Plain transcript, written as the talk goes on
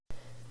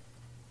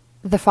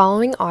The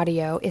following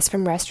audio is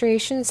from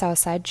Restoration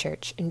Southside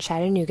Church in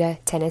Chattanooga,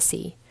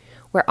 Tennessee,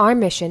 where our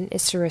mission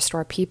is to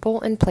restore people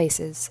and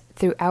places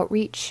through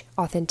outreach,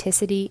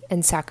 authenticity,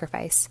 and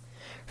sacrifice.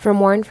 For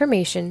more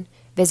information,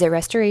 visit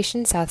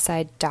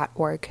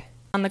restorationsouthside.org.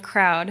 On the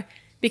crowd,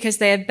 because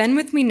they have been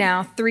with me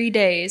now 3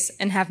 days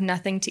and have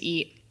nothing to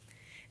eat.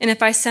 And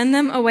if I send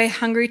them away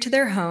hungry to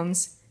their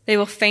homes, they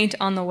will faint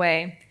on the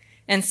way,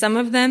 and some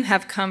of them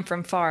have come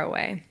from far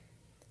away.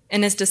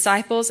 And his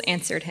disciples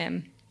answered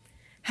him,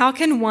 "How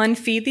can one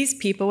feed these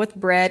people with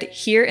bread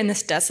here in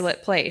this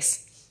desolate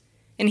place?"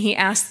 And he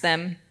asked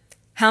them,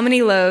 "How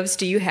many loaves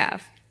do you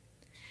have?"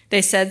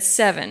 They said,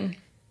 7.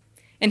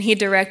 And he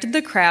directed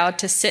the crowd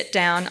to sit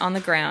down on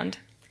the ground.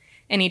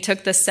 And he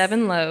took the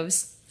 7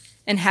 loaves,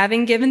 and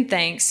having given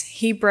thanks,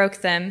 he broke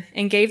them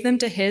and gave them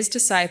to his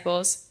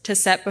disciples to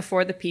set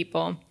before the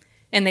people,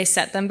 and they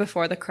set them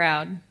before the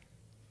crowd.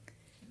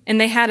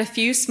 And they had a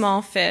few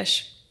small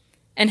fish,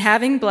 and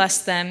having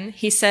blessed them,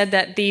 he said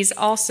that these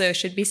also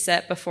should be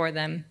set before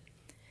them.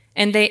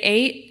 And they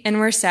ate and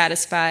were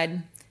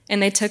satisfied,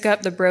 and they took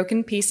up the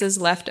broken pieces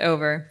left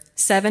over,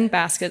 7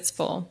 baskets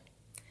full.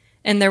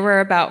 And there were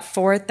about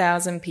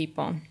 4,000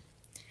 people.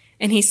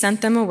 And he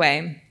sent them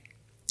away.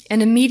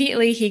 And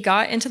immediately he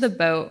got into the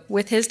boat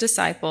with his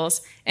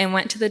disciples and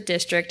went to the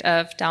district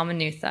of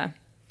Dalmanutha.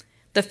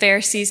 The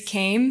Pharisees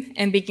came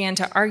and began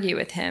to argue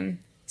with him,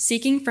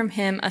 seeking from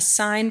him a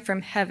sign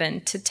from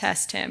heaven to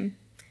test him.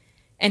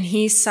 And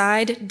he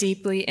sighed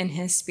deeply in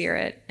his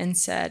spirit and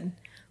said,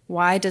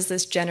 "Why does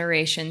this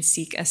generation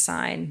seek a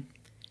sign?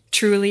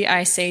 Truly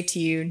I say to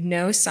you,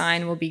 no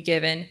sign will be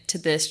given to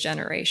this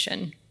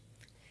generation."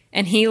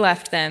 And he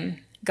left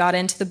them, got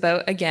into the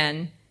boat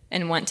again,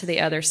 and went to the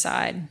other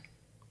side.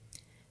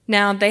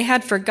 Now they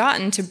had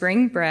forgotten to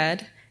bring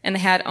bread, and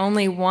they had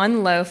only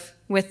 1 loaf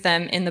with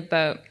them in the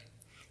boat.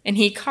 And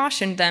he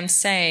cautioned them,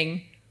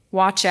 saying,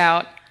 "Watch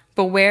out.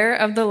 Beware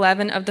of the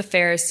leaven of the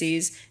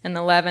Pharisees and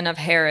the leaven of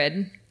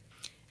Herod."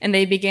 And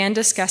they began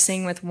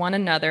discussing with one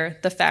another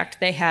the fact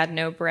they had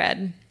no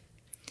bread.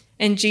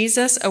 And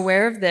Jesus,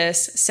 aware of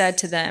this, said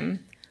to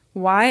them,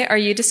 "Why are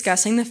you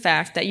discussing the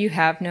fact that you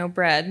have no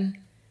bread?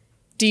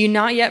 Do you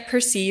not yet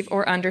perceive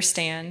or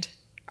understand?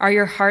 Are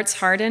your hearts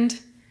hardened?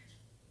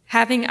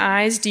 Having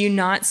eyes, do you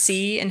not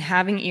see? And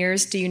having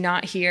ears, do you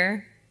not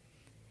hear?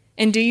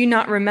 And do you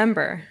not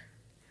remember?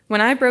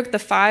 When I broke the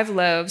 5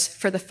 loaves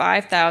for the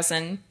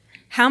 5,000,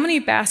 how many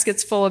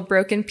baskets full of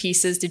broken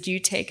pieces did you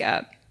take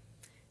up?"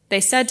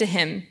 They said to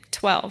him,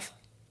 12.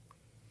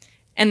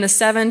 "And the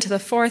 7 to the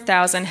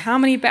 4,000, how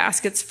many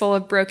baskets full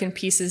of broken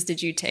pieces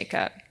did you take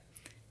up?"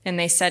 And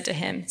they said to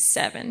him,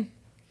 7.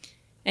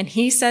 And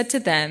he said to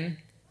them,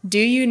 "Do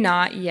you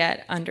not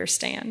yet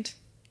understand?"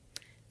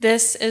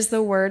 This is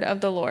the word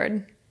of the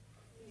Lord.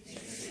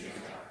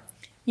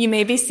 You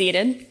may be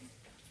seated.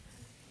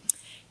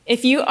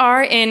 If you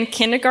are in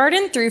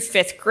kindergarten through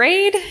 5th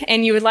grade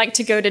and you would like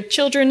to go to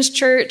children's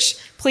church,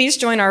 please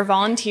join our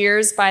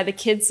volunteers by the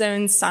Kids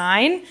Zone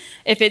sign.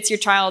 If it's your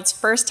child's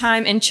first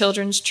time in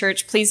children's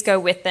church, please go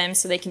with them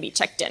so they can be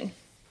checked in.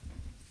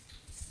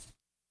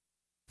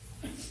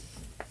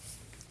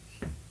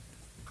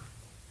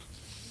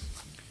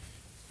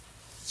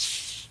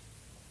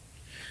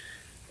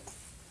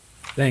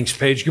 Thanks,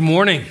 Paige. Good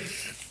morning.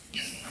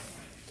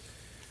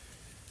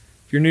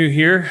 If you're new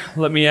here,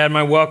 let me add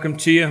my welcome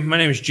to you. My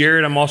name is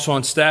Jared. I'm also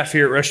on staff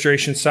here at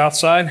Restoration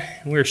Southside.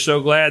 We are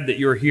so glad that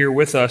you're here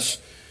with us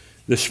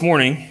this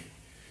morning.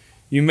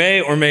 You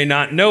may or may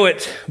not know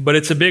it, but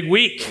it's a big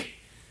week.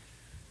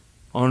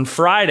 On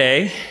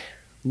Friday,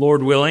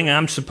 Lord willing,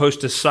 I'm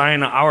supposed to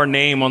sign our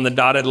name on the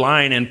dotted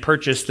line and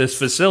purchase this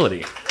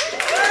facility.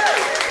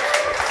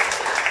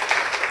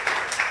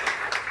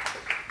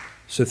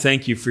 So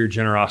thank you for your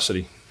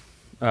generosity.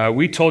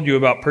 We told you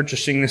about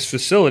purchasing this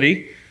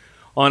facility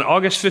on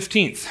August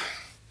 15th,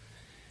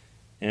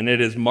 and it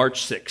is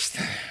March 6th.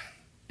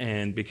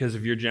 And because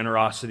of your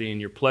generosity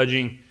and your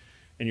pledging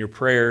and your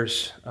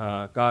prayers,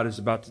 God is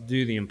about to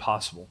do the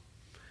impossible.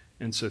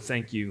 And so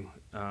thank you.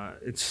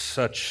 It's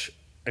such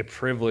a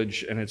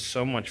privilege, and it's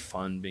so much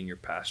fun being your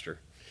pastor.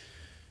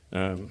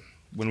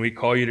 When we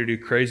call you to do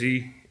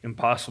crazy,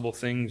 impossible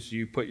things,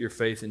 you put your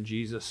faith in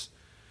Jesus,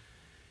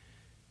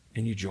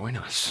 and you join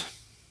us.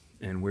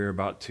 And we're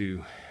about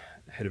to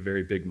hit a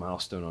very big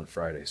milestone on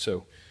Friday.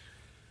 So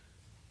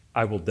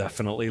I will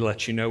definitely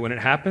let you know when it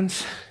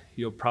happens.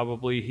 You'll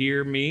probably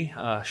hear me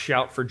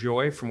shout for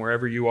joy from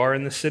wherever you are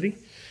in the city.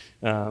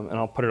 And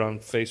I'll put it on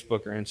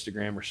Facebook or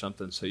Instagram or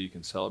something so you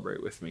can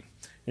celebrate with me.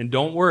 And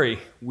don't worry,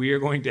 we are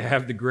going to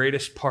have the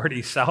greatest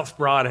party South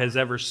Broad has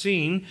ever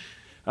seen.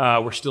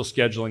 We're still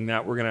scheduling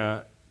that.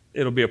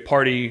 It'll be a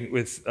party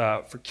with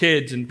for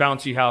kids and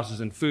bouncy houses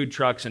and food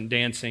trucks and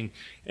dancing,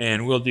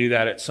 and we'll do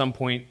that at some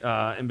point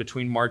in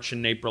between March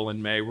and April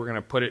and May. We're going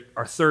to put it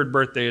our 3rd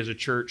birthday as a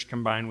church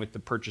combined with the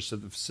purchase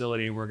of the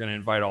facility, and we're going to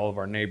invite all of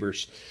our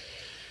neighbors,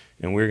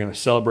 and we're going to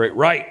celebrate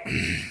right.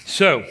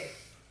 So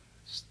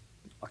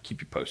I'll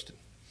keep you posted.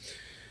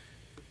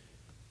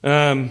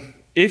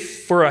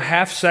 if for a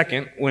half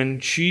second when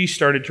she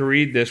started to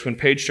read this, when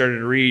Paige started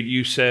to read,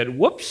 you said,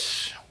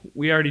 whoops,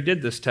 we already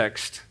did this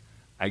text.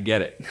 I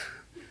get it.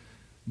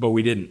 But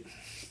we didn't.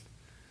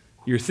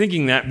 You're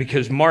thinking that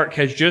because Mark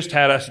has just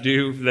had us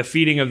do the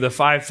feeding of the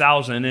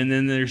 5,000, and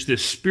then there's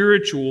this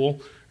physical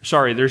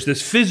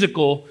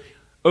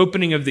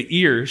opening of the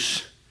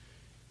ears.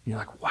 And you're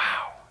like,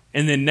 wow.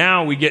 And then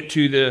now we get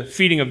to the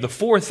feeding of the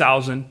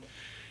 4,000,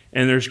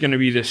 and there's going to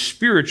be this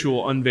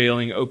spiritual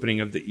unveiling, opening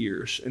of the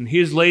ears. And he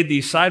has laid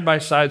these side by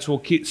side, so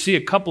we'll see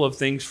a couple of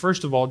things.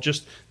 First of all,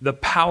 just the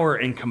power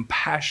and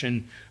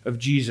compassion of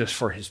Jesus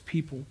for his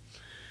people.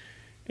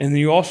 And then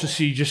you also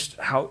see just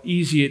how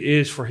easy it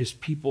is for his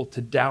people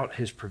to doubt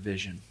his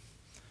provision.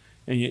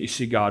 And yet you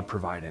see God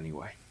provide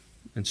anyway.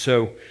 And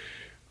so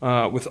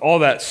with all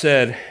that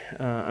said,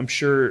 I'm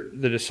sure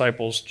the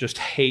disciples just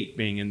hate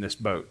being in this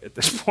boat at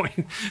this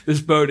point.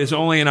 This boat is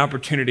only an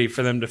opportunity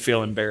for them to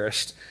feel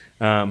embarrassed.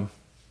 But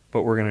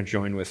we're going to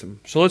join with them.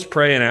 So let's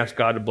pray and ask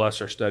God to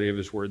bless our study of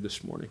his word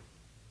this morning.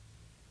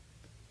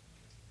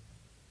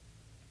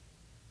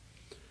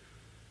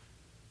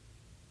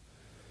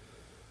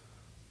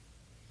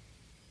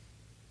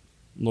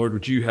 Lord,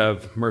 would you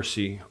have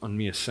mercy on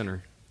me, a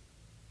sinner?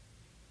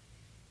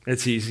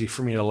 It's easy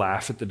for me to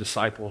laugh at the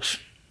disciples,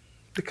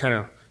 to kind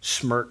of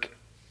smirk.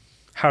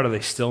 How do they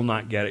still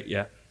not get it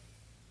yet?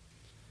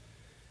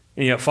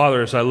 And yet,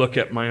 Father, as I look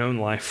at my own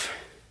life,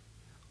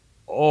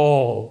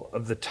 all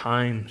of the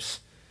times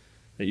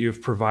that you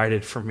have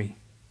provided for me,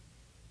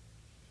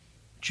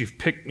 that you've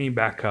picked me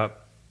back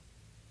up,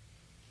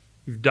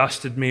 you've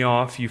dusted me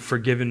off, you've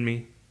forgiven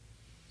me,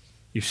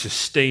 you've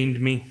sustained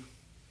me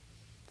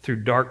through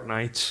dark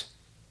nights,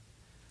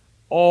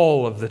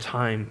 all of the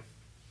time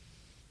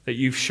that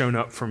you've shown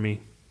up for me.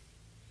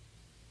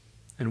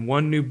 And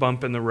one new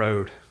bump in the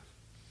road,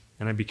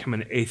 and I become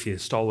an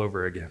atheist all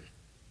over again.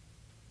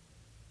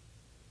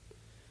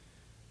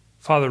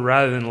 Father,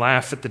 rather than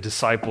laugh at the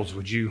disciples,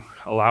 would you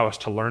allow us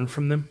to learn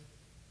from them?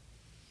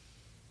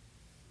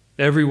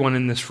 Everyone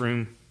in this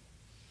room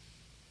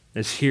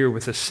is here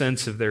with a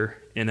sense of their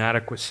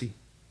inadequacy.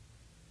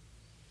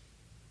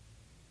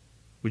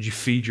 Would you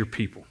feed your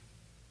people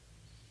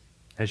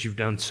as you've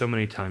done so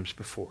many times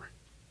before?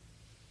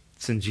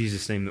 It's in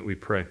Jesus' name that we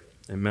pray.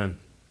 Amen.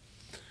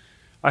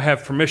 I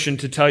have permission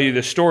to tell you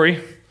this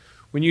story.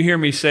 When you hear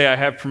me say I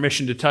have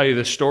permission to tell you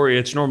this story,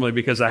 it's normally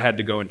because I had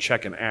to go and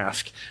check and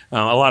ask. A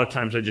lot of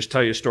times I just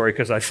tell you a story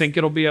because I think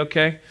it'll be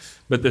okay,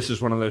 but this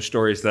is one of those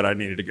stories that I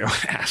needed to go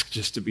and ask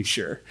just to be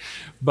sure.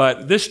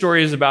 But this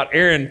story is about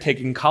Erin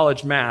taking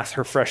college math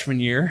her freshman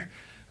year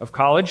of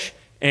college,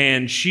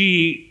 and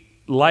she,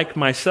 like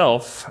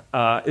myself,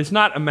 is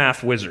not a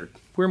math wizard.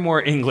 We're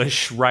more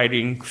English,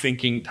 writing,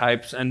 thinking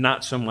types, and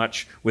not so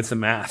much with the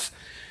math.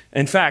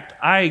 In fact,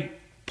 I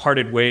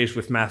parted ways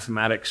with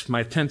mathematics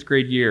my 10th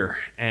grade year,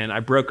 and I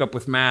broke up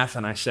with math,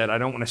 and I said, I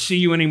don't want to see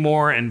you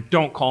anymore, and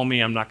don't call me,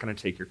 I'm not going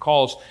to take your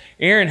calls.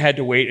 Erin had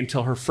to wait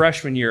until her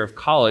freshman year of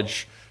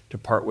college to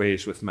part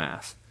ways with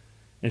math.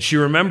 And she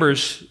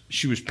remembers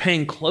she was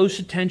paying close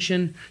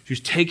attention, she was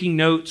taking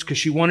notes because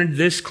she wanted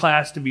this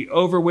class to be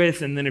over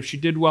with, and then if she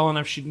did well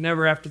enough, she'd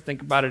never have to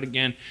think about it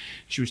again.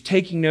 She was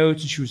taking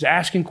notes, and she was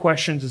asking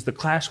questions as the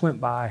class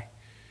went by.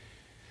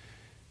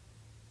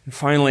 And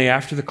finally,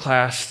 after the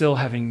class, still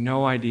having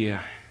no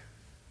idea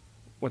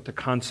what the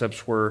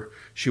concepts were,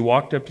 she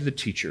walked up to the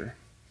teacher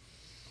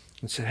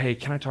and said, hey,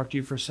 can I talk to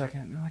you for a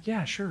second? And they're like,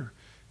 yeah, sure.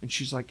 And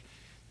she's like,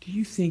 do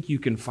you think you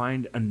can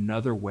find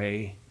another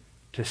way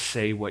to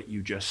say what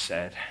you just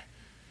said?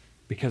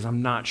 Because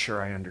I'm not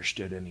sure I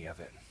understood any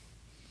of it.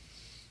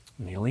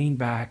 And he leaned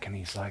back and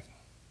he's like,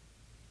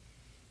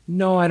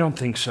 no, I don't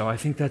think so. I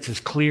think that's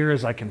as clear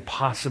as I can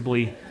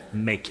possibly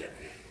make it.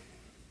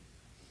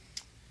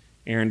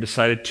 Erin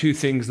decided two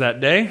things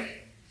that day.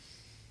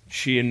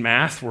 She and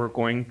math were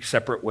going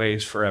separate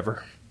ways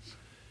forever.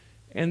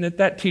 And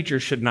that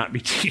teacher should not be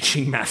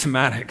teaching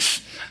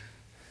mathematics.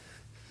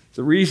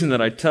 The reason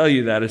that I tell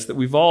you that is that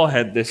we've all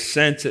had this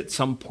sense at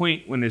some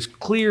point when as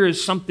clear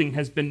as something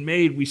has been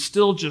made, we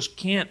still just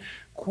can't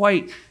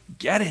quite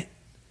get it.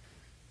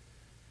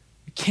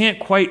 We can't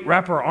quite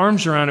wrap our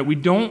arms around it. We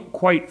don't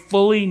quite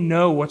fully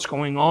know what's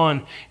going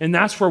on. And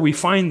that's where we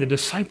find the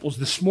disciples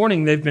this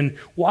morning. They've been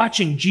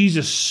watching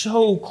Jesus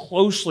so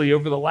closely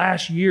over the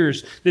last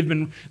years.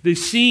 They're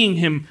seeing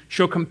him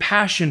show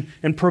compassion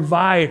and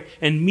provide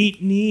and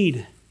meet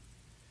need.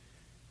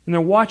 And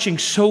they're watching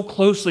so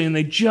closely and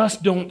they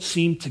just don't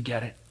seem to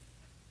get it.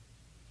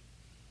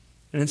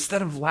 And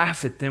instead of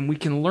laugh at them, we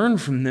can learn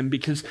from them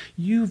because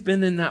you've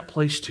been in that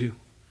place too.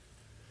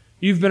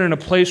 You've been in a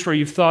place where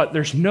you've thought,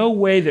 there's no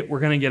way that we're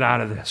going to get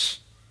out of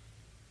this.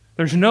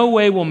 There's no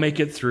way we'll make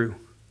it through.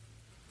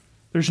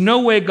 There's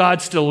no way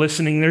God's still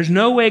listening. There's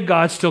no way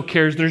God still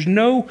cares. There's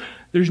no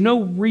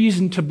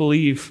reason to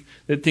believe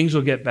that things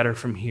will get better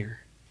from here.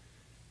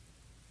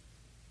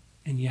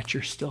 And yet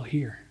you're still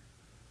here.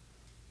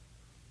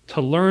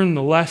 To learn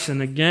the lesson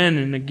again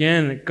and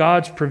again that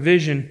God's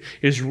provision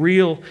is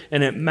real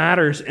and it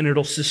matters and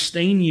it'll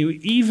sustain you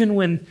even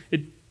when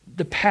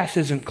the path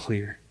isn't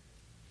clear.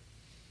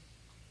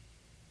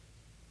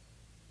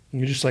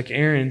 And just like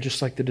Aaron,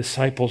 just like the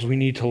disciples, we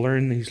need to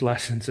learn these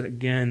lessons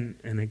again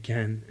and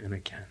again and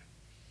again.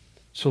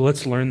 So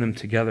let's learn them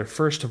together.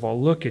 First of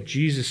all, look at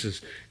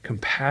Jesus'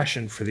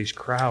 compassion for these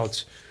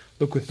crowds.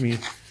 Look with me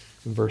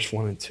in verse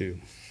 1 and 2.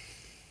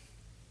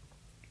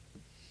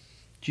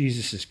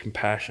 Jesus'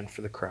 compassion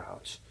for the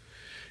crowds.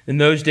 In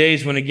those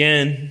days when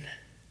again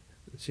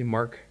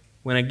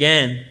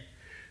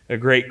a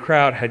great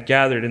crowd had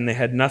gathered and they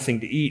had nothing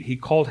to eat, he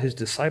called his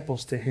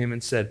disciples to him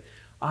and said,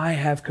 I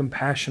have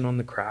compassion on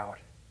the crowd,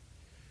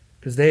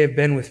 because they have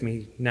been with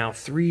me now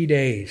 3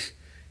 days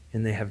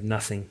and they have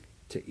nothing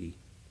to eat.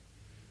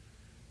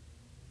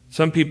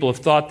 Some people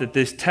have thought that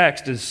this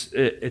text is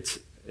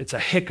it's a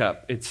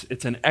hiccup.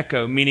 It's an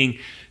echo, meaning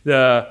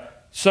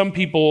some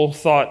people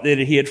thought that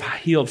he had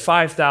healed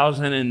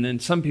 5,000, and then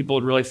some people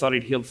had really thought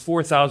he'd healed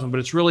 4,000, but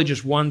it's really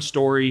just one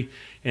story,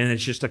 and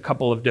it's just a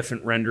couple of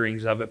different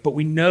renderings of it. But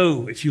we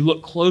know, if you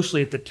look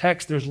closely at the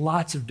text, there's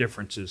lots of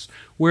differences.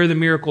 Where the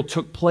miracle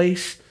took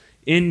place,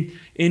 in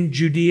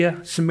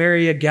Judea,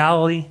 Samaria,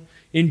 Galilee,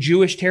 in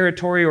Jewish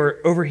territory, or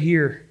over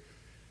here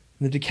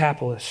in the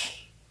Decapolis.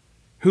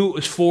 Who it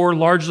was for,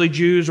 largely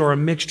Jews or a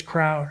mixed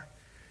crowd.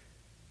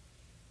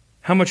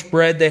 How much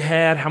bread they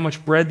had, how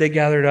much bread they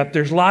gathered up.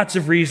 There's lots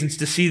of reasons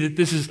to see that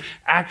this is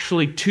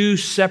actually two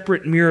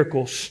separate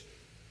miracles.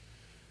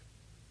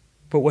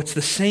 But what's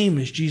the same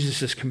is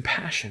Jesus'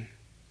 compassion.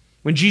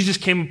 When Jesus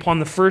came upon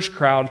the first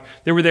crowd,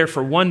 they were there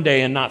for 1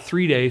 day and not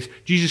 3 days.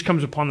 Jesus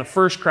comes upon the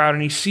first crowd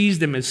and he sees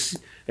them as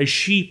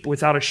sheep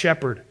without a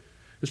shepherd.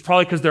 It's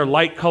probably because their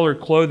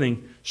light-colored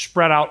clothing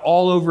spread out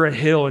all over a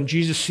hill, and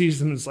Jesus sees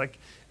them as like,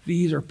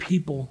 these are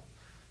people,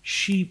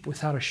 sheep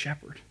without a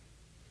shepherd.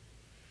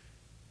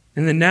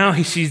 And then now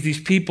he sees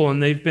these people,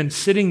 and they've been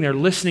sitting there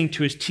listening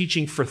to his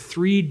teaching for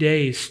 3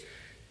 days.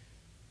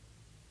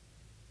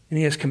 And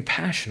he has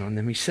compassion on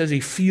them. He says he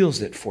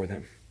feels it for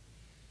them.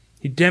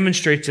 He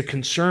demonstrates a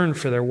concern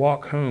for their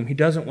walk home. He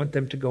doesn't want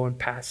them to go and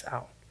pass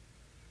out.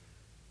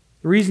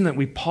 The reason that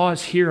we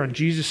pause here on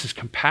Jesus'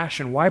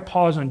 compassion, why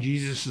pause on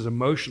Jesus'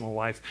 emotional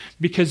life?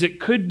 Because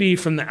it could be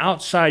from the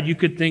outside, you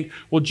could think,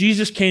 well,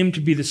 Jesus came to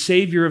be the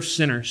Savior of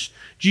sinners.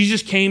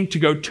 Jesus came to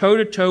go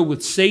toe-to-toe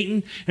with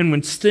Satan and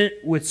with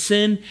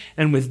sin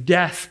and with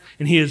death.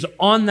 And he is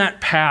on that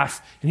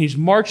path, and he's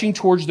marching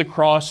towards the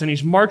cross, and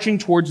he's marching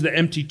towards the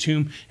empty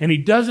tomb, and he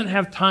doesn't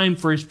have time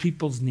for his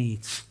people's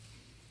needs.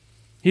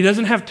 He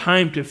doesn't have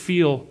time to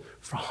feel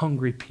for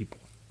hungry people,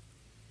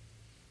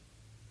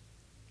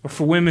 or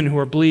for women who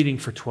are bleeding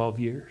for 12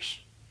 years,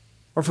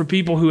 or for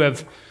people who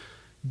have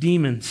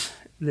demons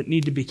that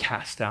need to be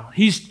cast out.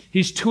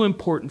 He's too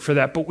important for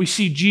that. But we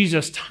see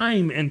Jesus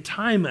time and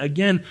time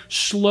again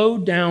slow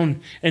down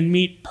and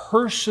meet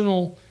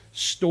personal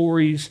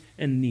stories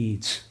and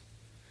needs.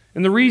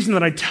 And the reason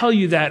that I tell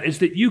you that is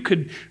that you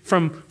could,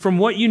 from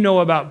what you know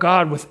about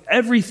God, with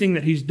everything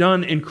that he's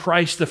done in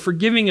Christ, the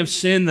forgiving of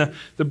sin,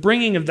 the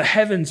bringing of the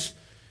heavens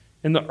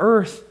and the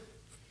earth,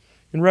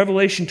 in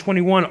Revelation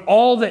 21,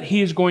 all that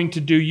he is going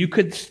to do, you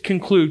could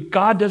conclude,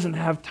 God doesn't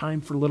have time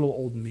for little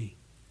old me.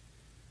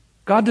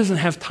 God doesn't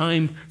have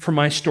time for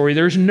my story.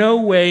 There's no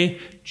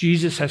way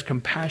Jesus has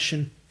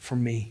compassion for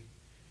me.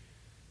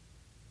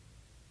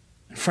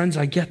 And friends,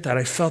 I get that.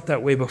 I felt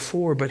that way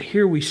before. But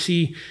here we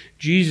see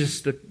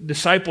Jesus, the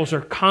disciples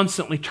are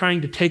constantly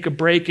trying to take a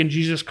break, and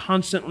Jesus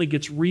constantly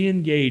gets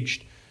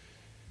re-engaged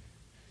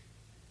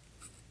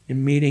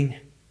in meeting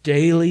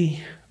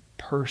daily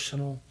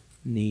personal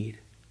need.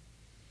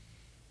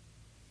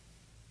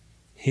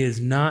 He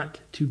is not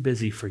too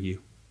busy for you.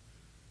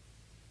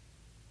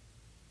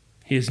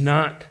 He is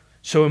not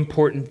so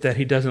important that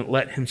he doesn't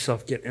let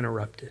himself get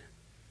interrupted.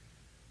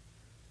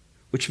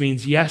 Which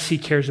means, yes, he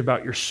cares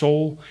about your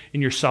soul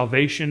and your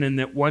salvation, and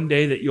that one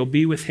day that you'll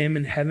be with him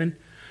in heaven,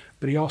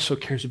 but he also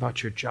cares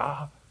about your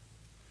job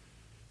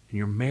and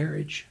your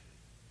marriage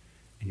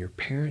and your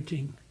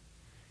parenting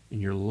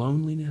and your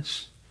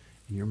loneliness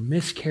and your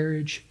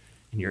miscarriage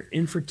and your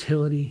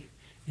infertility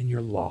and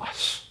your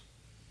loss.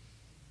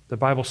 The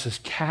Bible says,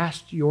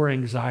 cast your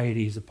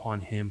anxieties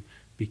upon him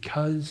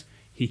because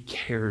he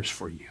cares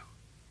for you.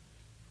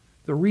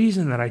 The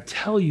reason that I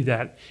tell you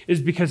that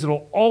is because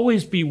it'll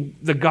always be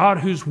the God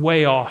who's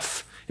way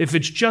off. If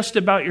it's just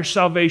about your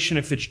salvation,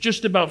 if it's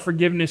just about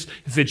forgiveness,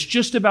 if it's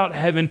just about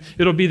heaven,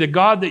 it'll be the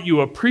God that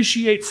you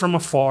appreciate from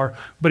afar,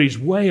 but he's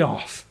way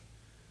off.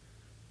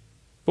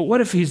 But what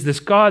if he's this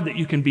God that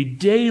you can be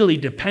daily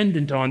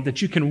dependent on,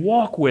 that you can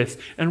walk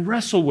with and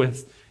wrestle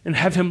with, and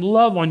have him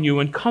love on you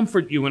and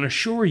comfort you and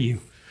assure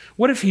you?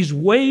 What if he's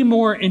way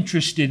more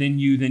interested in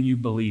you than you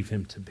believe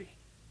him to be?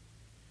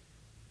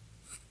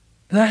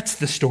 That's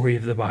the story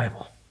of the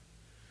Bible.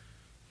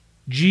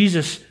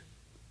 Jesus'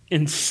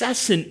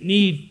 incessant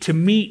need to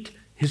meet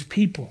his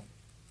people,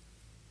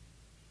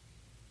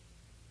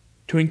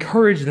 to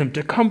encourage them,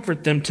 to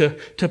comfort them, to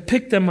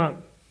pick them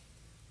up.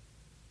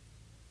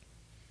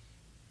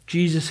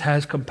 Jesus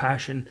has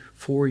compassion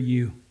for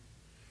you.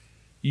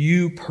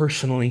 You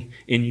personally,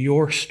 in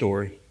your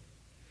story.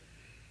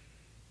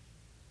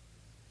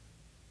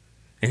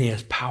 And he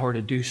has power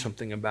to do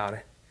something about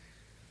it.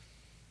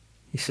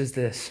 He says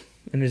this,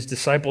 and his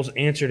disciples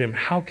answered him,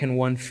 "How can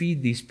one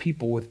feed these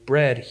people with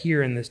bread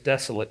here in this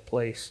desolate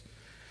place?"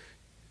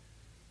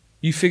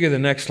 You figure the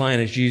next line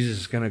is Jesus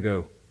is going to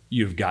go,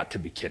 "You've got to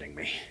be kidding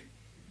me."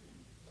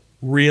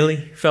 Really,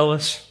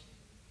 fellas?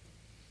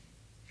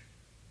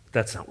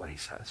 That's not what he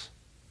says.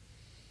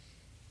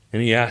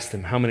 And he asked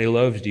them, "How many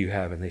loaves do you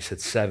have?" And they said,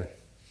 7.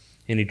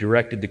 And he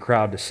directed the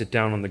crowd to sit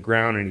down on the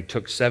ground, and he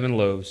took 7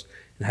 loaves,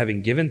 and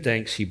having given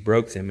thanks, he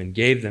broke them and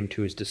gave them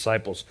to his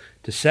disciples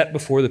to set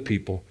before the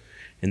people,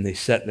 and they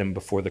set them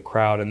before the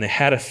crowd. And they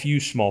had a few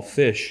small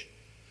fish,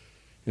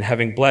 and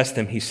having blessed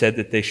them, he said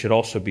that they should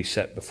also be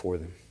set before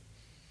them.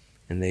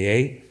 And they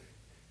ate,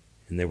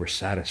 and they were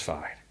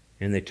satisfied.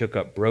 And they took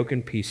up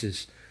broken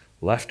pieces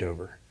left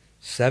over,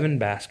 7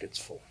 baskets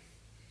full.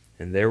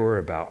 And there were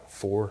about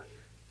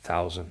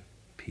 4,000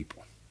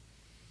 people.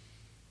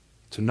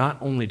 So not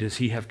only does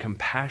he have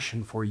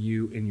compassion for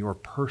you in your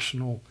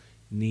personal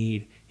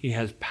need, he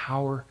has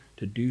power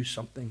to do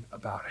something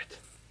about it.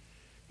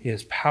 He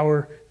has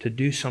power to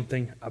do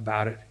something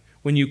about it.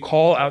 When you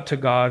call out to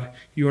God,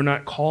 you are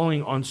not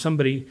calling on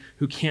somebody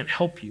who can't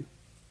help you.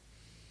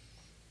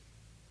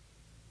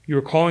 You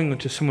are calling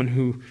to someone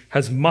who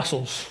has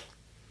muscles.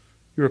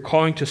 You are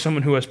calling to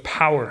someone who has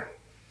power.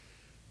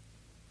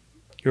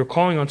 You are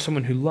calling on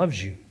someone who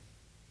loves you.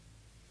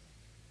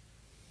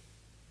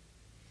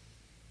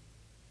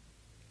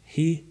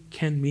 He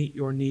can meet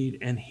your need,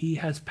 and he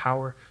has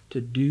power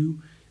to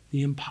do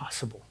the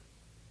impossible.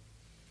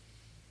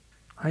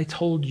 I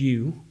told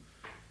you,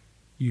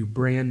 you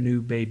brand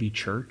new baby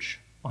church,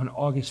 on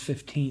August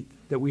 15th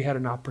that we had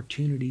an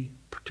opportunity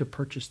to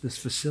purchase this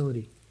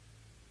facility.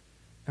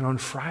 And on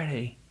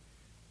Friday,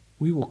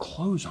 we will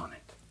close on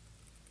it.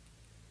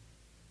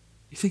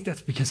 You think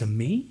that's because of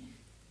me?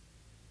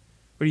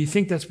 Or do you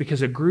think that's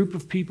because a group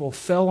of people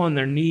fell on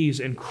their knees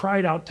and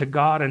cried out to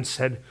God and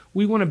said,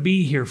 "We want to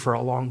be here for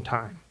a long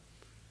time.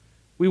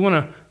 We want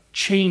to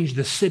change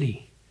the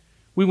city.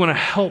 We want to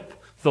help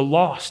the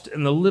lost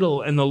and the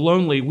little and the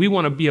lonely. We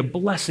want to be a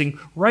blessing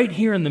right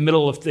here in the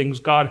middle of things,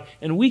 God.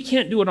 And we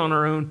can't do it on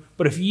our own.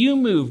 But if you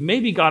move,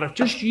 maybe God, if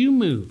just you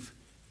move,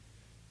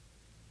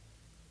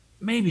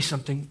 maybe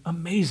something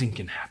amazing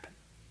can happen."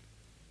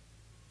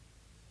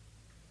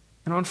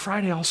 And on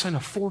Friday, I'll sign a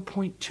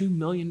 $4.2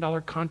 million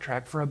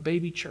contract for a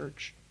baby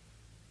church.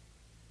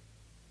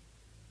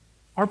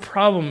 Our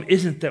problem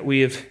isn't that we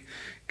have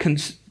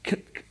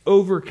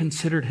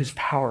over-considered his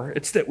power.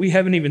 It's that we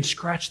haven't even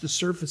scratched the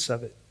surface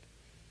of it.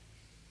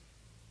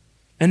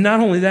 And not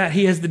only that,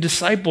 he has the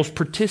disciples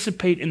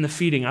participate in the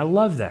feeding. I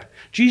love that.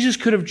 Jesus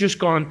could have just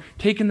gone,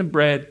 taken the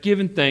bread,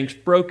 given thanks,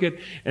 broke it,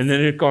 and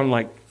then it had gone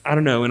like, I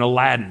don't know, in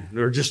Aladdin,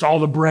 or just all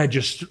the bread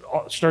just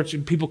starts,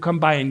 and people come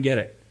by and get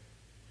it.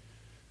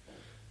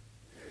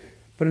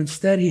 But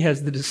instead, he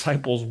has the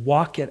disciples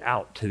walk it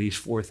out to these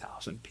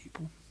 4,000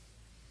 people.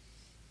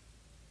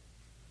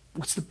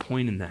 What's the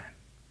point in that?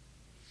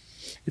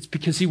 It's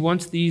because he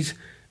wants these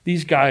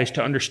guys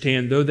to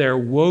understand, though they're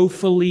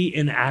woefully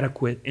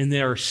inadequate and they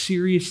are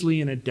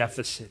seriously in a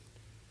deficit,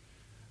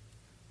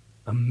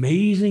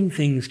 amazing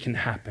things can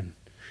happen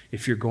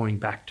if you're going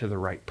back to the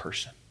right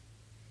person.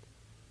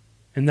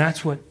 And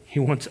that's what he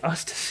wants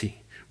us to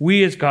see.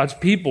 We as God's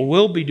people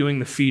will be doing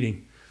the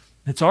feeding.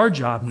 It's our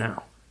job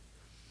now.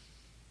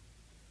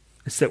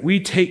 It's that we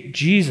take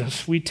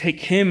Jesus, we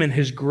take him and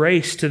his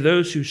grace to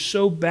those who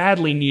so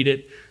badly need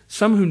it,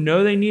 some who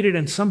know they need it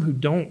and some who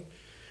don't.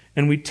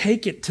 And we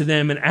take it to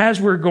them, and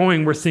as we're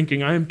going, we're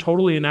thinking, I am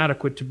totally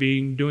inadequate to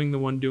doing the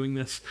one doing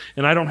this.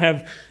 And I don't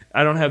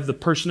have the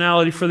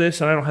personality for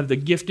this, and I don't have the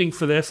gifting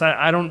for this.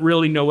 I don't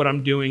really know what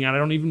I'm doing, and I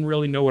don't even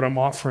really know what I'm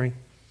offering.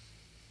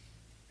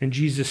 And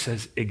Jesus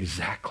says,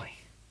 exactly.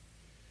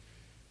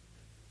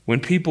 When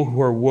people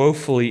who are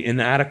woefully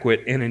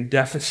inadequate and in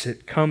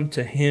deficit come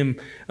to him,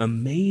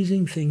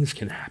 amazing things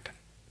can happen.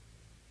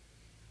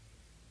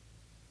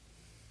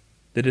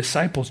 The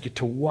disciples get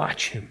to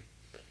watch him.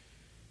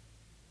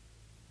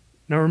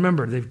 Now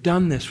remember, they've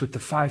done this with the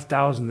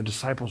 5,000, the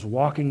disciples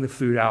walking the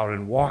food out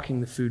and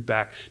walking the food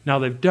back. Now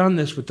they've done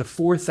this with the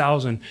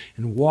 4,000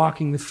 and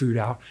walking the food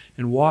out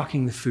and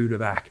walking the food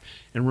back.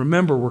 And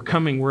remember,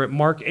 we're at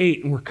Mark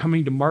 8 and we're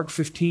coming to Mark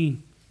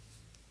 15.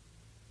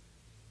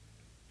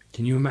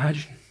 Can you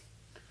imagine?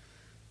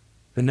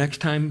 The next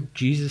time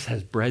Jesus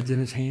has breads in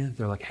his hand,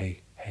 they're like,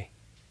 hey,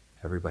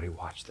 everybody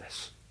watch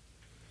this.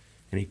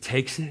 And he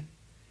takes it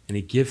and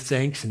he gives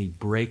thanks and he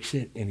breaks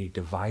it and he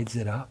divides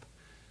it up.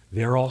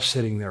 They're all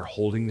sitting there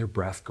holding their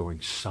breath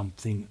going,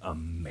 something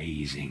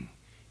amazing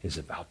is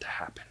about to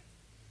happen.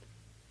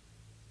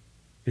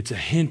 It's a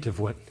hint of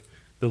what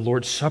the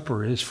Lord's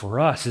Supper is for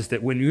us, is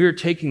that when we're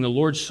taking the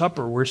Lord's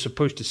Supper, we're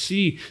supposed to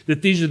see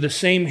that these are the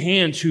same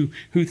hands who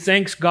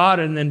thanks God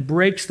and then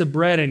breaks the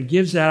bread and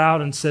gives that out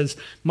and says,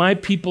 my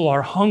people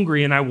are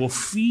hungry and I will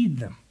feed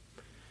them.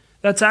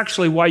 That's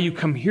actually why you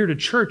come here to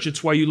church.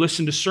 It's why you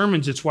listen to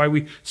sermons. It's why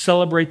we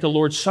celebrate the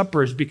Lord's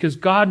Supper, is because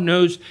God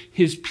knows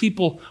his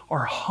people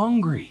are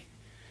hungry.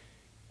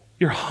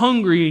 You're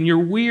hungry and you're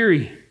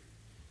weary,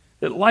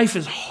 that life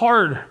is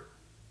hard,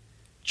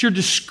 that you're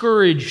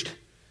discouraged,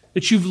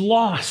 that you've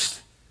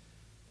lost,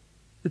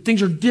 that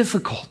things are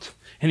difficult.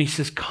 And he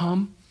says,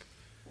 come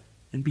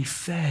and be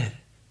fed,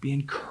 be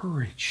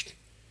encouraged.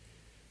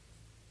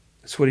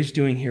 That's what he's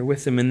doing here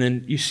with them. And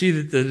then you see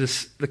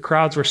that the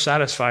crowds were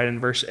satisfied in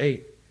verse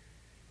 8.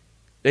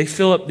 They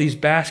fill up these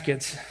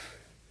baskets.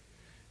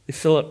 They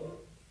fill up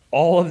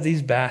all of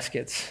these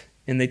baskets,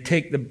 and they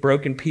take the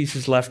broken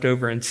pieces left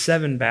over in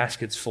 7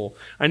 baskets full.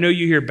 I know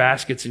you hear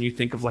baskets and you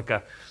think of like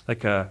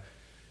a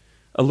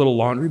little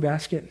laundry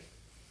basket.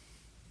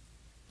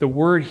 The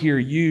word here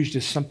used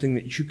is something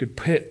that you could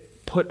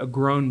put a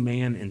grown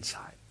man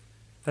inside.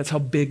 That's how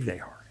big they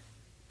are.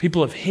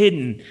 People have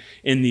hidden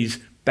in these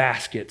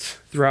baskets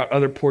throughout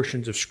other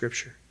portions of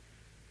Scripture.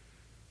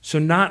 So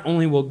not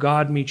only will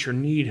God meet your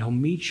need, he'll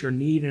meet your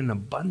need in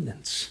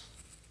abundance.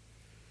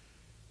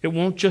 It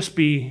won't just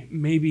be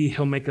maybe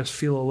he'll make us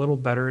feel a little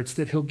better. It's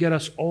that he'll get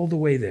us all the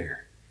way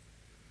there.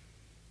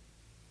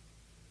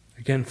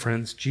 Again,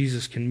 friends,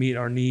 Jesus can meet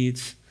our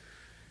needs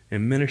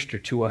and minister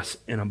to us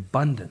in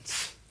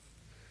abundance.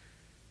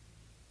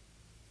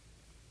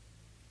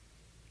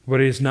 But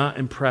he is not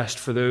impressed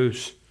for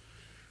those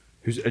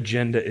whose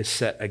agenda is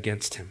set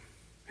against him.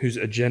 Whose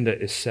agenda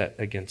is set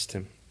against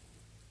him.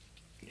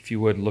 If you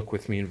would, look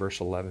with me in verse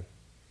 11.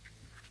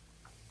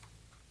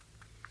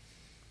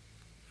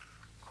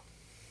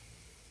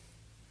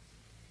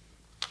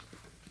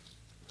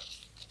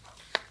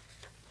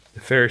 The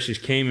Pharisees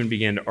came and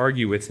began to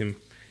argue with him,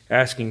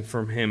 asking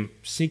from him,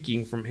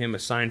 seeking from him a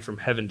sign from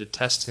heaven to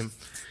test him.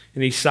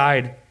 And he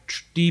sighed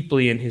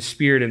deeply in his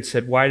spirit and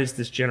said, "Why does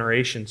this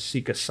generation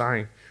seek a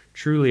sign?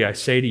 Truly, I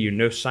say to you,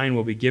 no sign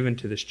will be given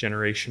to this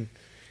generation."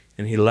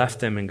 And he left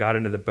them and got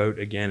into the boat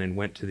again and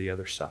went to the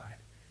other side.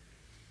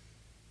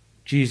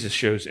 Jesus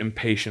shows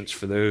impatience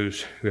for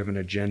those who have an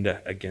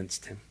agenda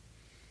against him.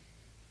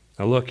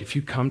 Now look, if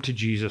you come to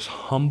Jesus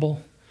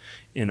humble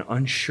and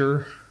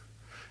unsure,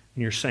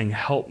 and you're saying,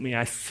 help me,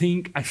 I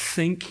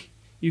think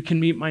you can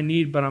meet my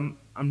need, but I'm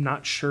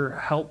not sure,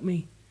 help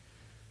me.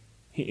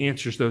 He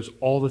answers those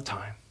all the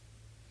time.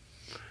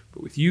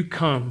 But with you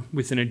come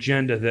with an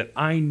agenda that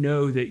I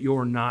know that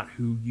you're not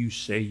who you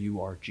say you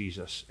are,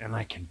 Jesus, and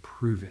I can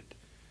prove it,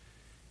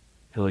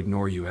 he'll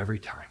ignore you every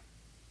time.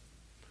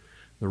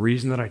 The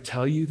reason that I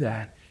tell you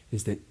that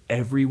is that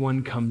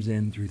everyone comes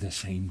in through the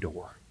same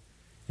door.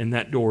 And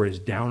that door is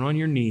down on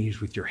your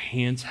knees with your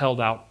hands held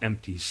out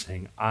empty,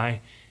 saying, I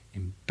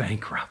am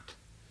bankrupt.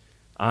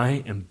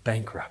 I am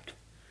bankrupt.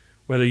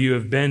 Whether you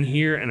have been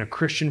here and a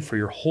Christian for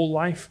your whole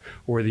life,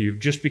 or whether you've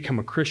just become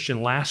a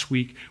Christian last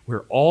week,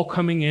 we're all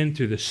coming in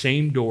through the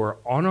same door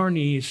on our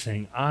knees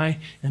saying, I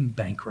am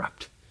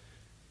bankrupt.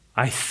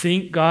 I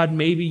think, God,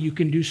 maybe you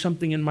can do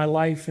something in my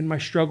life and my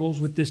struggles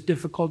with this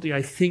difficulty.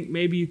 I think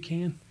maybe you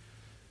can.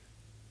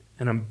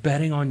 And I'm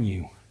betting on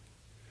you.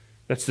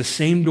 That's the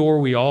same door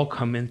we all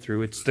come in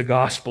through. It's the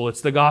gospel. It's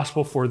the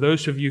gospel for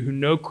those of you who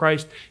know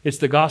Christ. It's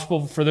the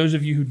gospel for those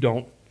of you who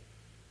don't.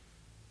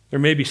 There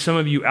may be some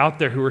of you out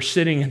there who are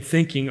sitting and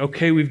thinking,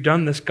 okay, we've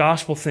done this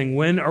gospel thing.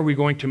 When are we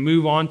going to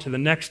move on to the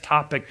next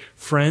topic?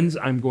 Friends,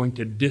 I'm going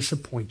to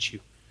disappoint you.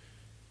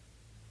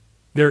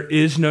 There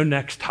is no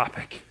next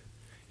topic.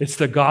 It's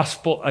the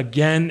gospel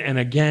again and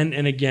again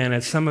and again.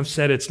 As some have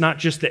said, it's not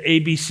just the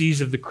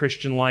ABCs of the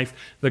Christian life.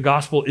 The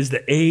gospel is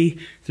the A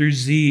through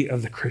Z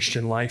of the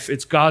Christian life.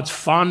 It's God's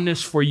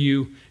fondness for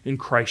you in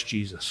Christ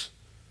Jesus.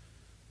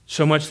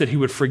 So much that he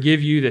would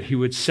forgive you, that he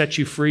would set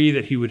you free,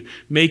 that he would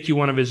make you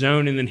one of his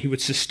own, and then he would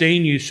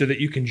sustain you so that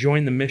you can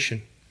join the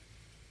mission.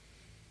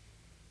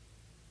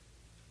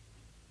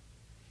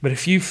 But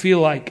if you feel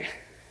like,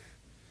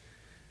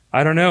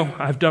 I don't know,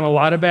 I've done a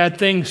lot of bad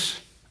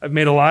things, I've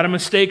made a lot of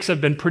mistakes,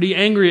 I've been pretty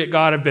angry at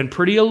God, I've been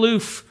pretty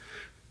aloof,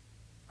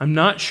 I'm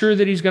not sure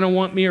that he's going to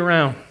want me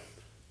around.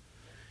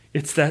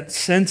 It's that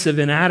sense of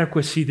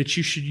inadequacy that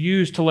you should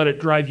use to let it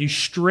drive you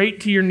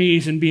straight to your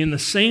knees and be in the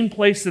same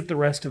place that the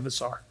rest of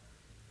us are.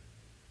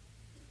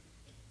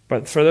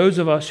 But for those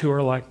of us who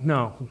are like,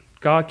 no,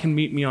 God can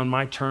meet me on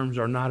my terms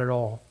or not at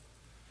all,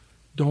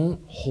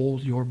 don't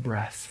hold your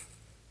breath.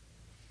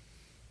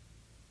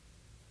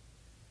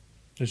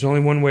 There's only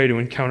one way to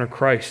encounter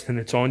Christ, and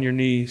it's on your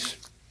knees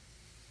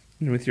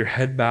and with your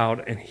head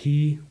bowed, and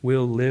he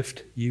will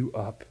lift you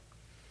up.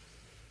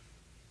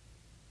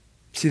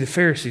 See, the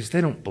Pharisees,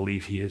 they don't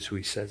believe he is who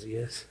he says he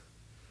is.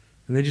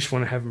 And they just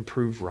want to have him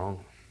proved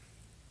wrong.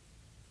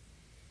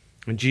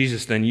 And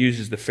Jesus then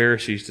uses the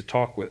Pharisees to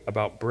talk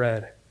about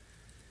bread.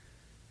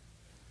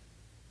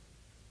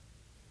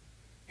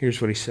 Here's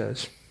what he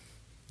says.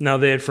 Now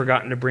they had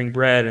forgotten to bring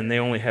bread, and they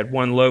only had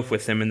 1 loaf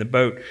with them in the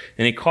boat.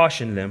 And he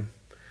cautioned them,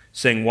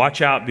 saying,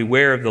 watch out,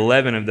 beware of the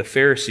leaven of the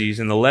Pharisees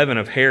and the leaven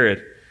of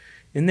Herod.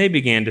 And they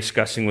began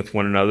discussing with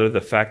one another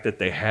the fact that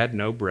they had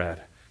no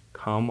bread.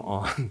 Come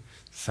on,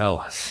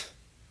 fellas.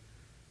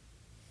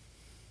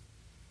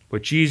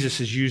 But Jesus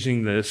is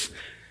using this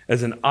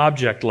as an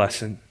object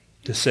lesson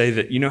to say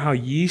that, you know how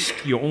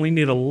yeast, you only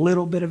need a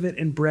little bit of it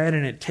in bread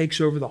and it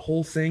takes over the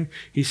whole thing?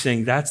 He's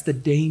saying that's the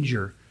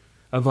danger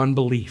of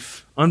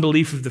unbelief.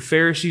 Unbelief of the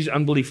Pharisees,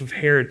 unbelief of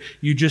Herod.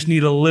 You just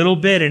need a little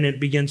bit and it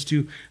begins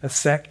to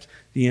affect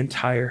the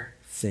entire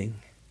thing.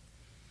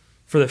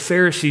 For the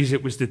Pharisees,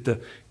 it was that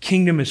the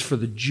kingdom is for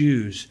the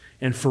Jews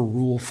and for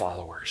rule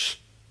followers.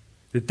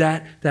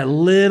 That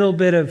little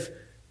bit of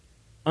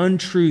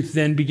untruth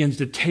then begins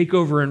to take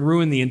over and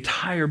ruin the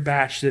entire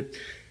batch, that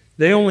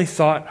they only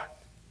thought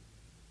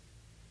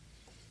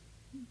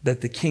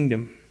that the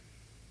kingdom,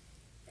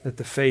 that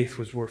the faith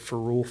was for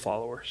rule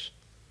followers.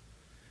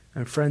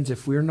 And friends,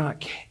 if we're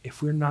not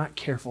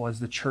careful as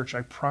the church,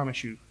 I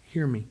promise you,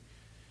 hear me,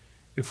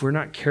 if we're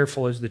not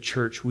careful as the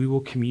church, we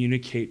will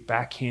communicate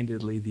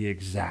backhandedly the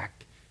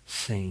exact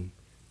same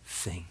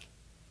thing.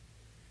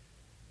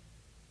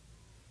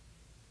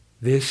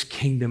 This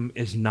kingdom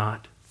is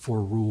not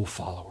for rule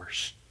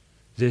followers.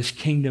 This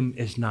kingdom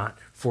is not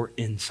for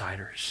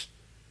insiders.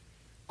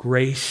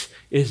 Grace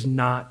is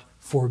not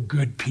for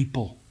good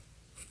people.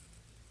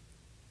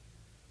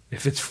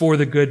 If it's for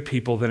the good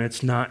people, then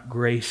it's not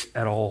grace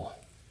at all.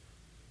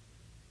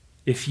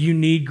 If you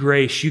need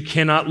grace, you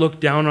cannot look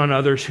down on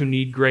others who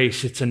need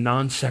grace. It's a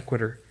non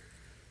sequitur.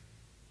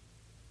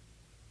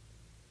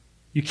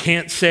 You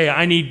can't say,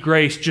 I need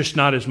grace, just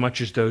not as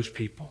much as those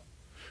people.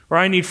 Or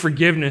I need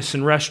forgiveness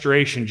and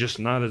restoration, just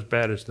not as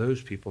bad as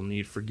those people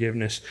need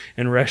forgiveness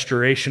and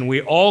restoration.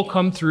 We all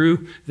come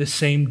through the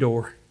same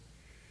door.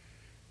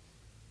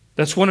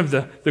 That's one of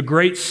the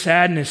great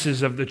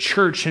sadnesses of the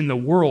church in the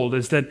world,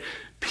 is that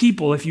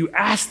people, if you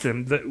ask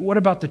them, what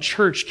about the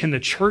church? Can the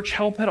church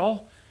help at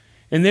all?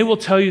 And they will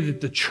tell you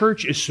that the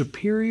church is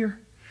superior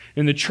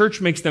and the church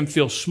makes them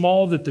feel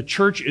small, that the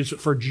church is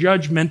for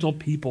judgmental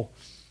people.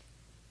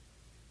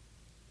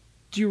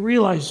 Do you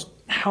realize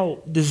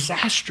how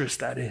disastrous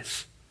that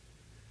is?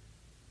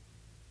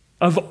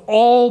 Of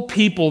all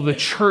people, the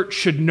church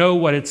should know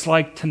what it's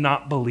like to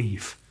not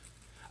believe.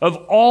 Of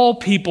all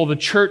people, the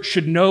church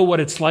should know what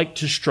it's like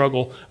to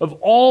struggle. Of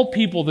all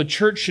people, the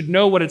church should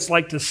know what it's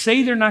like to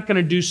say they're not going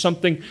to do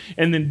something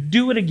and then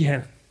do it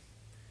again.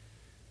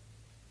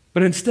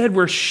 But instead,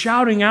 we're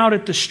shouting out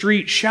at the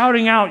street,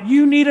 shouting out,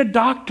 you need a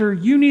doctor,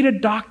 you need a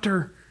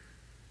doctor.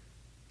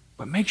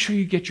 But make sure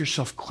you get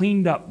yourself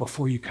cleaned up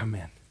before you come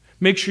in.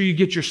 Make sure you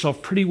get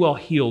yourself pretty well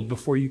healed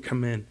before you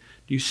come in.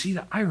 Do you see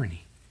the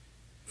irony?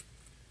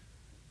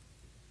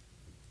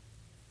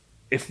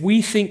 If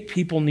we think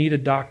people need a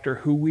doctor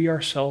who we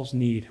ourselves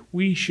need,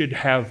 we should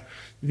have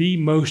the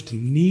most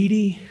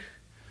needy,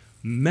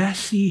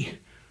 messy,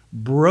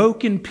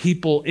 broken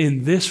people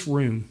in this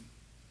room,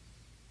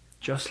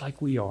 just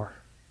like we are.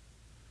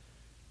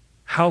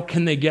 How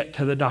can they get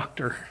to the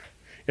doctor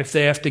if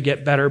they have to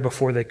get better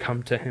before they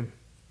come to him?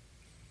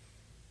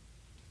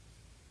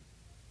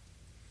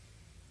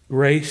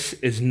 Grace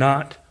is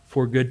not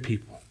for good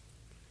people.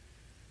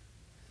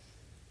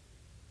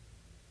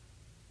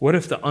 What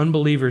if the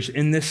unbelievers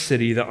in this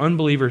city, the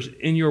unbelievers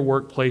in your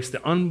workplace,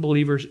 the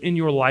unbelievers in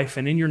your life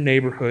and in your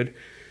neighborhood,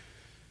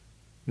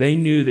 they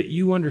knew that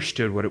you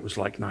understood what it was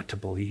like not to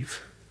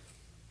believe?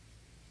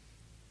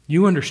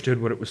 You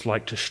understood what it was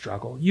like to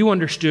struggle. You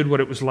understood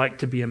what it was like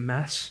to be a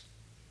mess.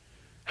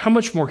 How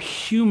much more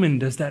human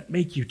does that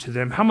make you to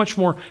them? How much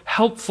more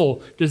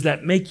helpful does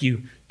that make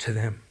you to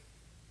them?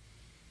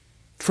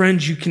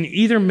 Friends, you can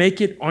either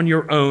make it on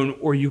your own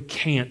or you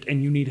can't,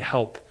 and you need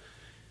help.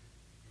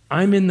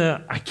 I'm in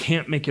the I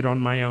can't make it on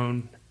my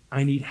own.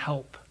 I need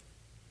help.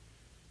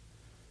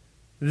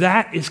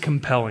 That is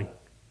compelling.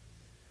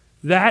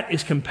 That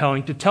is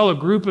compelling, to tell a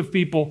group of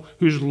people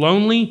who's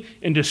lonely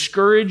and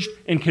discouraged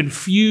and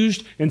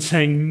confused and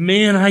saying,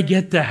 man, I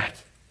get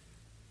that.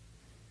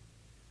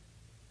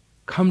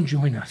 Come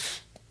join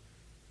us.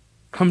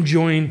 Come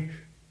join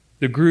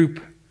the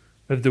group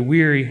of the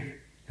weary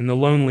and the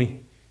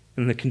lonely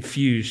and the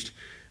confused,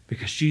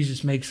 because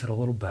Jesus makes it a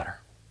little better.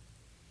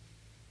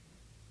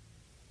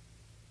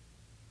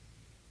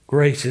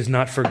 Grace is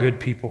not for good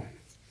people.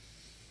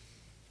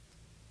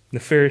 The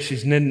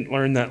Pharisees didn't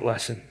learn that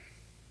lesson.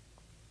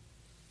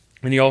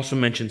 And he also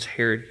mentions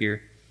Herod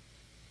here.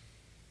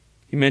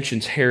 He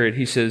mentions Herod.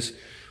 He says,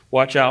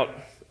 watch out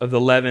of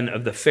the leaven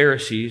of the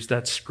Pharisees.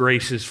 That's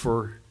graces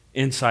for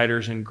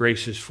insiders and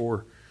graces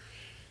for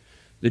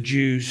the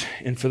Jews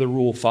and for the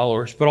rule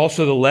followers. But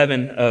also the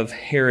leaven of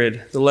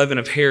Herod. The leaven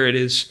of Herod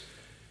is,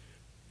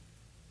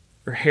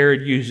 or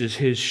Herod uses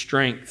his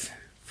strength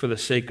for the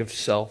sake of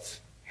self.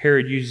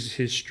 Herod uses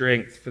his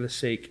strength for the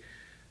sake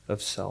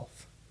of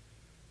self.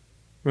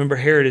 Remember,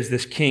 Herod is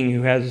this king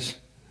who has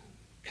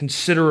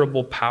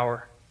considerable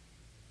power.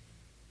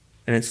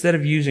 And instead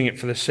of using it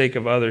for the sake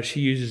of others, he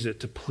uses it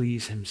to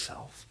please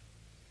himself.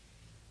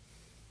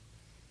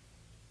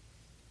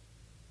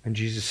 And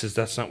Jesus says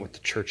that's not what the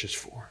church is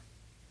for.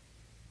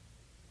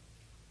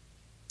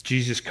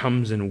 Jesus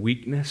comes in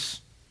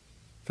weakness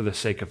for the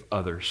sake of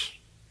others.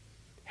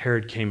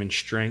 Herod came in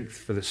strength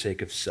for the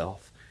sake of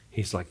self.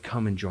 He's like,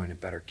 come and join a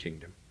better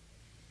kingdom.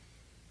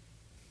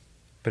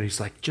 But he's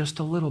like, just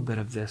a little bit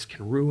of this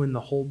can ruin the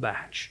whole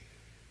batch.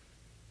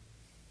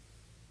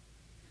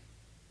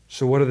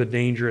 So what are the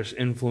dangerous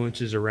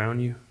influences around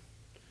you?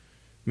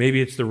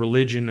 Maybe it's the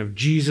religion of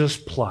Jesus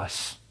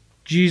plus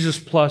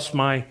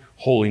my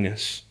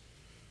holiness.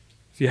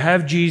 If you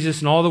have Jesus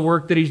and all the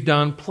work that he's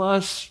done,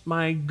 plus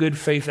my good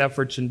faith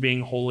efforts in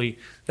being holy,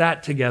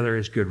 that together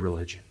is good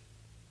religion.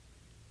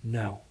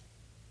 No.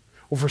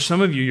 Well, for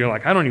some of you, you're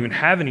like, I don't even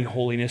have any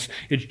holiness.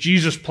 It's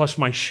Jesus plus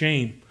my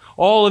shame.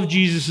 All of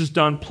Jesus has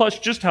done, plus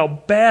just how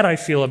bad I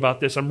feel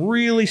about this. I'm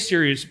really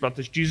serious about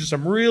this, Jesus.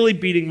 I'm really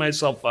beating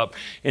myself up.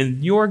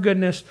 And your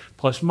goodness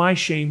plus my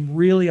shame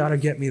really ought to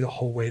get me the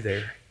whole way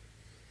there.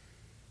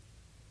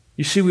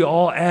 You see, we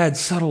all add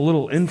subtle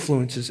little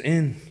influences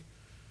in.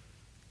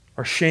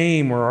 Our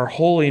shame or our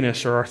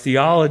holiness or our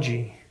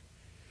theology.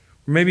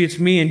 Or maybe it's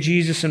me and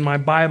Jesus and my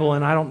Bible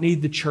and I don't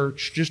need the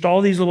church. Just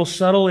all these little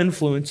subtle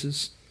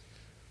influences.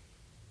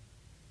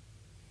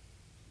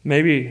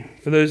 Maybe,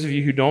 for those of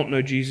you who don't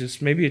know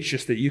Jesus, maybe it's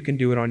just that you can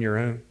do it on your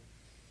own.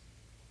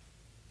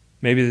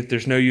 Maybe that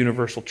there's no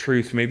universal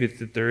truth. Maybe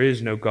that there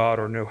is no God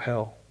or no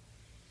hell.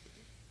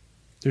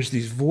 There's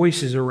these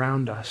voices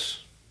around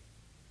us.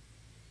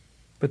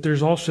 But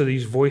there's also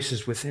these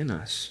voices within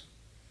us.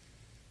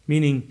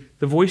 Meaning,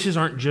 the voices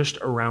aren't just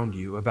around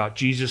you about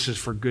Jesus is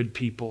for good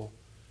people.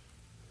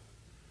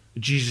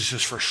 Jesus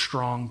is for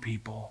strong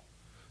people.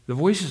 The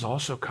voices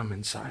also come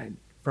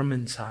from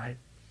inside.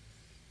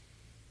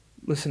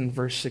 Listen to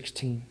verse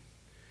 16.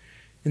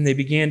 And they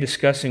began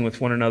discussing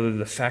with one another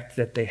the fact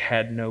that they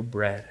had no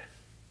bread.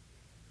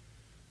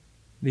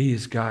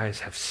 These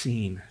guys have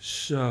seen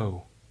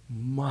so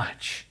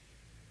much.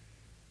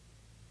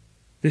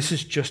 This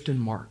is just in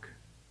Mark.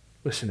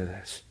 Listen to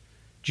this.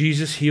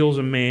 Jesus heals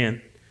a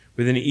man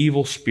with an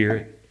evil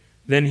spirit,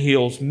 then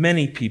heals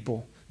many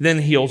people, then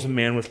heals a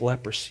man with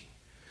leprosy.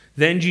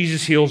 Then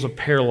Jesus heals a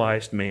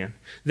paralyzed man.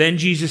 Then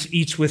Jesus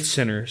eats with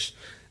sinners.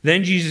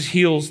 Then Jesus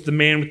heals the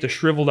man with the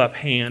shriveled up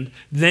hand.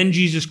 Then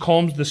Jesus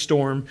calms the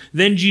storm.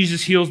 Then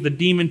Jesus heals the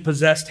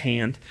demon-possessed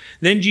hand.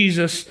 Then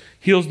Jesus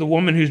heals the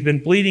woman who's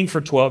been bleeding for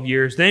 12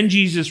 years. Then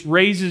Jesus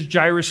raises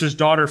Jairus'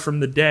 daughter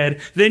from the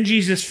dead. Then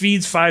Jesus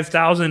feeds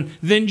 5,000.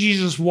 Then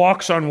Jesus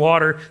walks on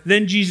water.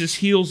 Then Jesus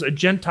heals a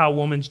Gentile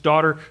woman's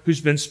daughter who's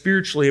been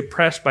spiritually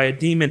oppressed by a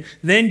demon.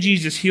 Then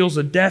Jesus heals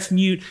a deaf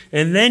mute.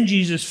 And then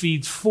Jesus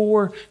feeds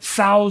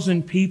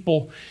 4,000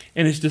 people.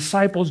 And his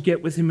disciples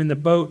get with him in the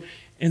boat.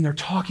 And they're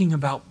talking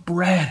about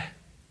bread.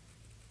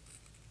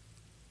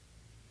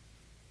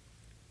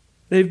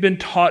 They've been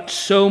taught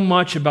so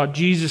much about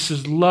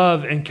Jesus'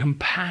 love and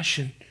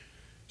compassion,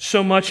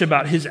 so much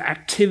about his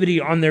activity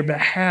on their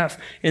behalf,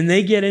 and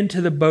they get into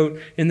the boat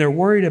and they're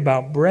worried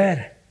about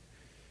bread.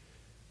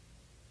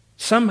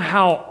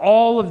 Somehow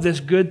all of this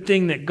good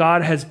thing that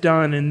God has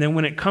done, and then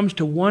when it comes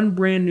to one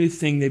brand new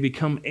thing, they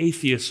become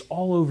atheists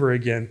all over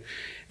again.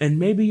 And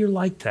maybe you're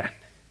like that.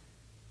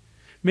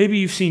 Maybe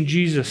you've seen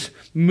Jesus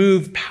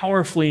move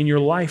powerfully in your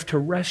life to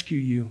rescue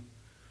you,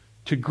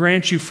 to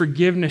grant you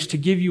forgiveness, to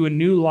give you a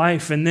new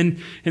life. And then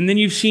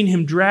you've seen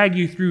him drag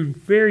you through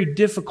very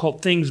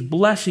difficult things,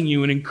 blessing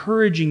you and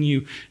encouraging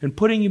you and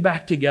putting you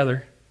back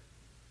together.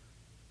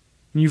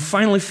 And you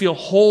finally feel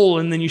whole,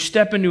 and then you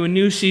step into a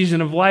new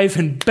season of life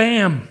and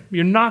bam,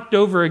 you're knocked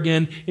over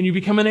again and you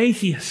become an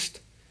atheist.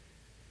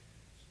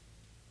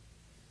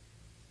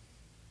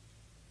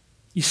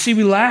 You see,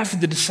 we laugh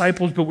at the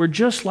disciples, but we're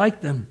just like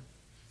them.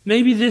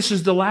 Maybe this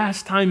is the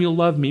last time you'll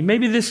love me.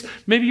 Maybe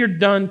you're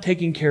done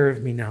taking care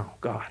of me now,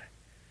 God.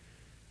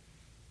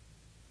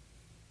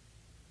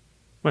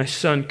 My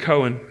son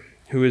Cohen,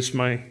 who is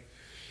my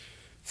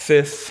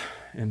fifth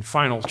and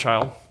final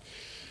child,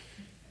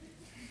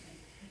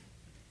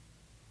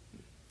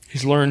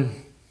 he's learned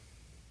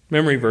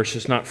memory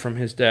verses not from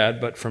his dad,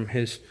 but from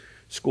his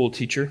school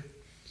teacher.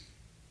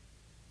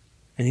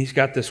 And he's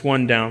got this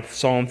one down,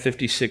 Psalm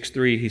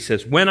 56:3. He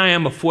says, "When I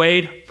am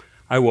afraid,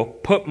 I will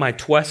put my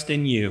trust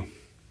in you."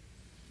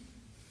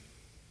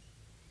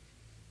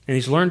 And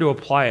he's learned to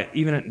apply it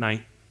even at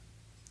night.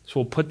 So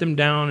we'll put them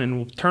down and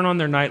we'll turn on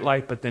their night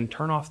light, but then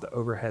turn off the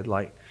overhead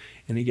light.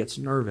 And he gets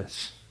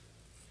nervous.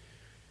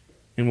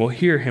 And we'll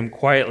hear him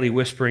quietly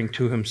whispering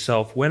to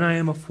himself, "When I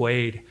am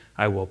afraid,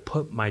 I will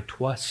put my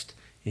trust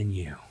in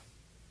you."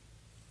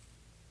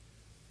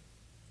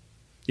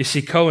 You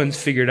see,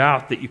 Cohen's figured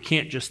out that you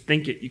can't just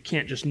think it, you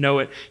can't just know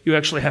it. You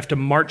actually have to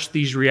march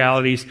these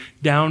realities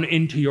down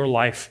into your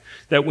life.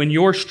 That when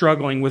you're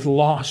struggling with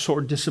loss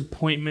or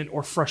disappointment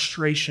or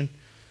frustration,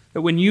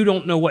 that when you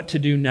don't know what to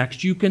do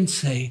next, you can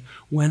say,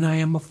 "When I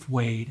am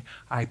afraid,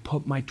 I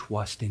put my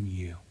trust in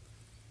you."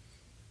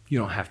 You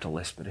don't have to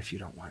lisp it if you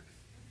don't want.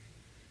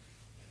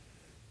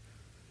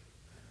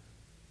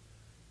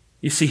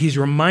 You see, he's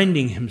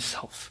reminding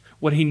himself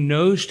what he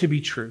knows to be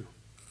true.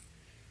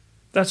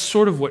 That's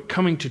sort of what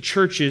coming to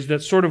church is.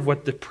 That's sort of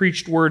what the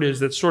preached word is.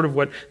 That's sort of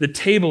what the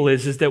table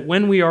is that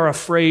when we are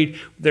afraid,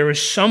 there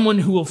is someone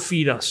who will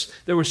feed us.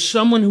 There is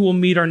someone who will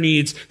meet our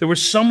needs. There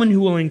is someone who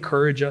will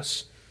encourage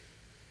us.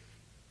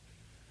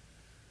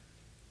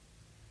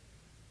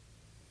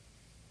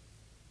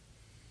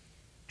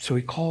 So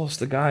he calls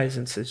the guys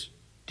and says,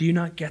 "Do you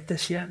not get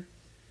this yet?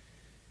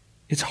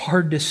 It's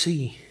hard to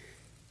see.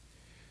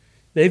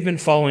 They've been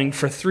following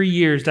for 3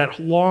 years that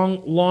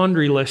long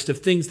laundry list of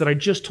things that I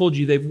just told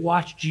you they've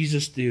watched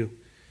Jesus do,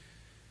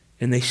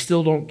 and they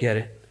still don't get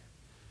it.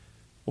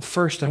 Well,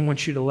 first, I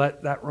want you to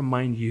let that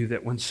remind you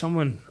that when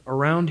someone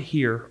around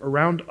here,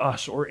 around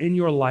us, or in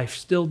your life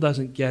still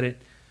doesn't get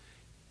it,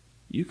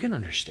 you can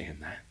understand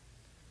that.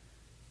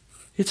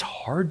 It's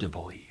hard to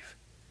believe.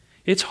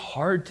 It's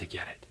hard to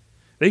get it.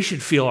 They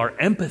should feel our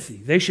empathy.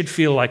 They should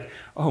feel like,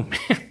 oh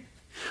man,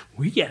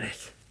 we get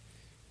it.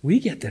 We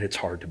get that it's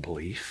hard to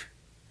believe.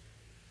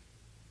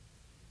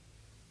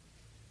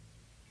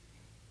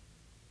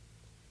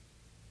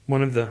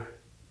 One of the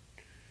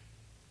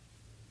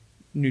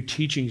new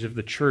teachings of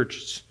the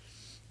church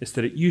is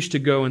that it used to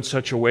go in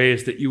such a way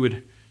as that you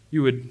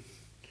would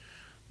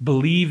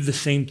believe the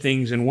same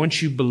things, and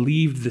once you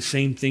believed the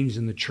same things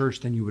in the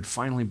church, then you would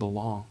finally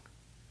belong.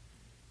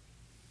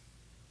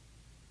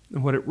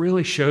 And what it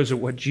really shows that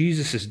what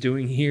Jesus is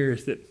doing here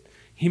is that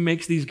he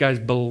makes these guys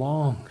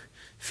belong,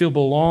 feel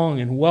belong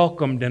and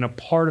welcomed and a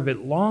part of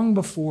it long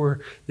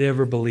before they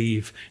ever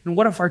believe. And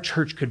what if our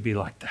church could be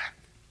like that?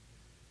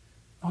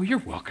 Oh, you're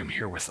welcome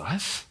here with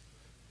us.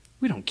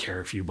 We don't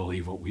care if you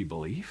believe what we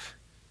believe.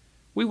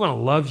 We want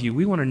to love you.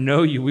 We want to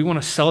know you. We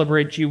want to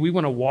celebrate you. We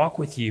want to walk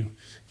with you.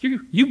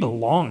 You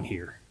belong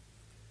here.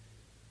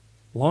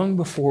 Long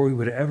before we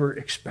would ever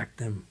expect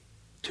them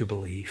to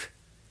believe.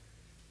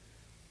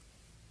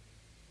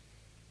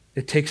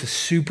 It takes a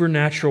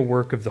supernatural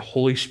work of the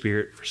Holy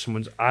Spirit for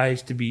someone's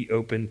eyes to be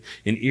opened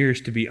and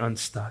ears to be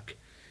unstuck.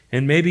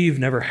 And maybe you've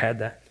never had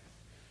that.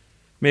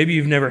 Maybe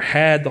you've never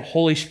had the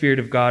Holy Spirit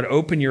of God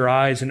open your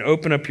eyes and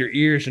open up your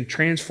ears and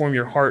transform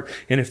your heart.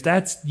 And if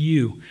that's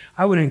you,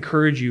 I would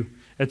encourage you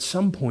at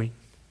some point,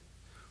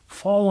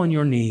 fall on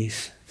your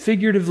knees,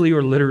 figuratively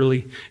or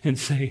literally, and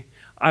say,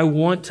 I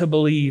want to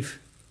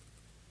believe.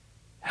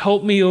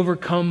 Help me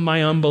overcome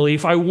my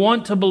unbelief. I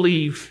want to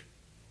believe.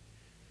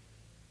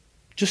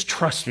 Just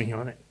trust me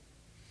on it.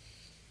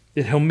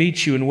 That he'll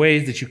meet you in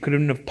ways that you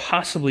couldn't have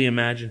possibly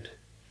imagined.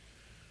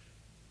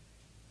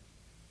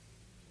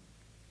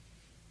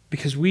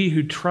 Because we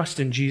who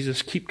trust in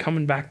Jesus keep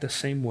coming back the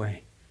same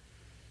way.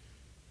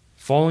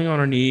 Falling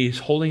on our knees,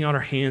 holding out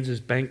our hands as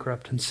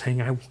bankrupt and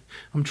saying,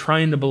 I'm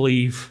trying to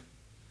believe.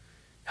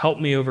 Help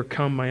me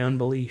overcome my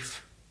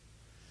unbelief.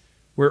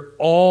 We're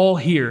all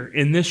here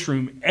in this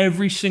room,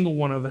 every single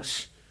one of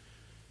us,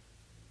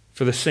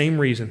 for the same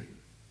reason.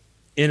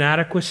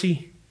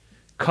 Inadequacy,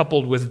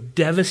 coupled with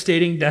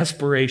devastating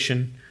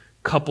desperation,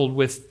 coupled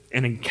with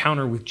an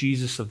encounter with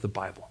Jesus of the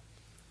Bible.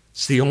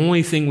 It's the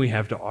only thing we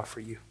have to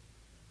offer you.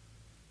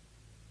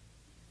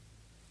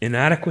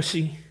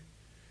 Inadequacy,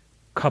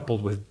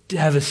 coupled with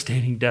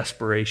devastating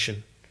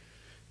desperation,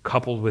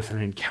 coupled with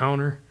an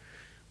encounter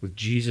with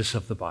Jesus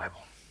of the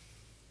Bible.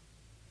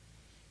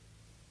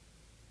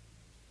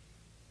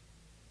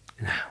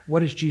 And what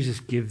does Jesus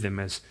give them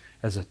as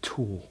a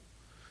tool?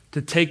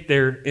 To take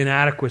their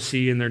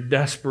inadequacy and their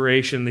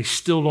desperation, they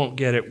still don't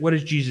get it. What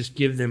does Jesus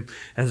give them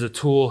as a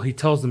tool? He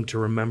tells them to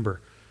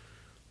remember.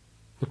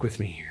 Look with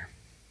me here.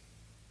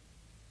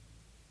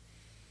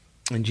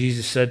 And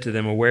Jesus said to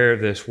them, aware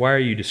of this, why are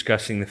you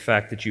discussing the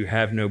fact that you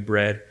have no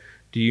bread?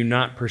 Do you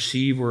not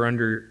perceive or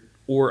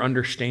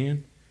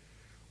understand?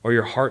 Or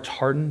your hearts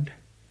hardened?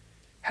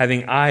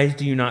 Having eyes,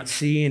 do you not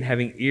see? And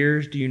having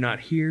ears, do you not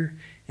hear?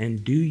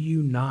 And do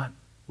you not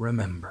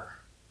remember?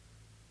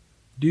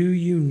 Do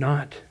you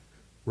not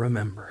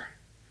remember?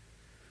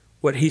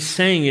 What he's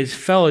saying is,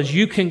 fellas,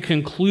 you can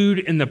conclude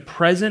in the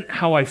present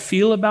how I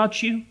feel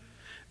about you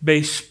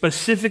based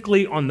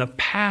specifically on the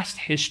past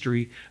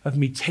history of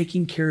me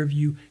taking care of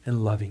you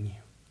and loving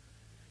you.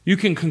 You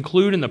can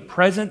conclude in the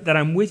present that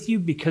I'm with you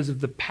because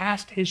of the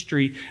past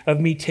history of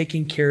me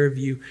taking care of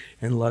you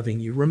and loving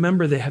you.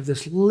 Remember, they have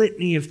this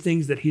litany of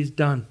things that he's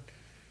done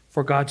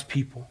for God's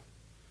people.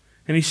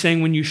 And he's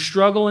saying when you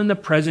struggle in the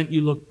present,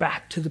 you look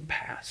back to the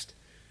past.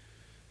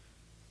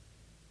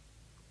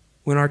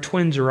 When our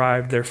twins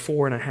arrived, they're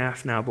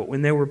 4.5 now, but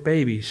when they were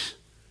babies,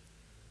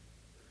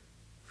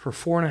 for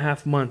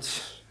 4.5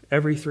 months,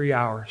 every 3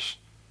 hours,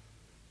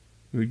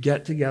 we would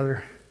get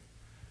together,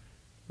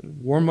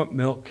 warm up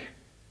milk,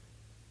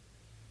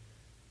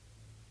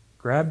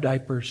 grab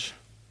diapers,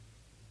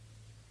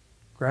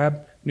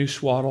 grab new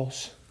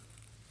swaddles.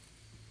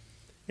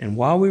 And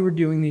while we were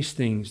doing these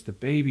things, the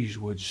babies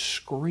would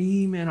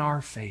scream in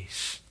our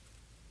face.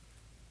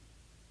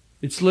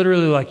 It's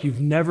literally like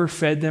you've never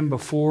fed them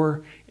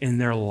before in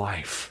their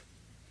life.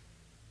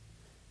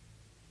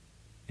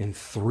 And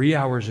 3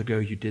 hours ago,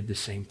 you did the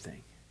same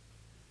thing.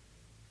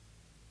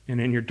 And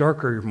in your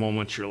darker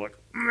moments, you're like,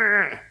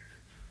 meh.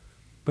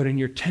 But in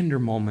your tender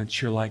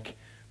moments, you're like,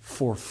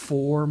 for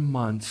 4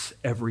 months,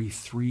 every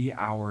 3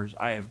 hours,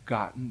 I have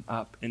gotten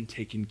up and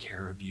taken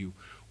care of you.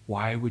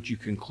 Why would you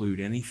conclude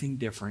anything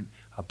different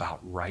about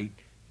right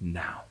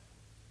now?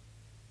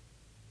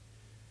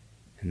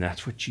 And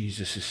that's what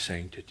Jesus is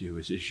saying to do,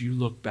 is as you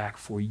look back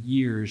for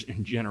years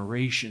and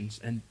generations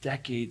and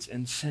decades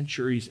and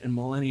centuries and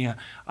millennia,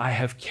 I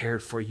have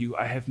cared for you.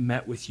 I have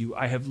met with you.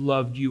 I have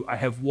loved you. I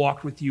have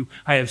walked with you.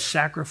 I have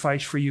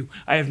sacrificed for you.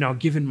 I have now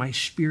given my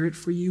Spirit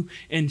for you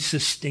and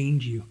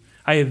sustained you.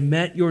 I have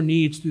met your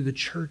needs through the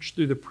church,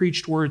 through the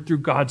preached word,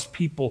 through God's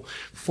people.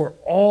 For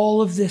all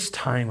of this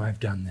time I've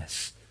done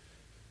this.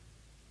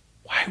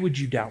 Why would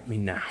you doubt me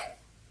now?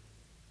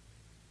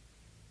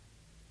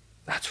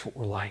 That's what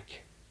we're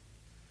like.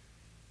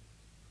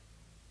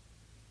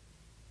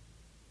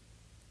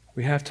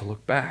 We have to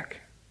look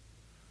back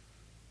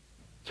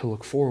to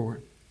look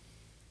forward.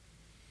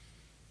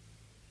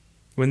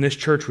 When this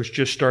church was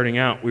just starting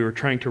out, we were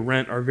trying to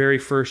rent our very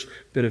first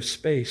bit of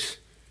space.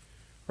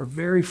 Our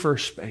very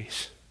first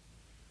space.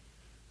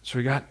 So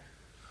we got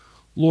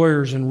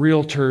lawyers and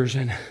realtors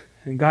and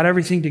got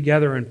everything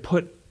together and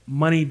put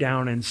money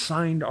down and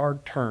signed our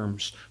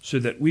terms so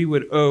that we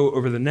would owe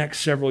over the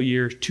next several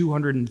years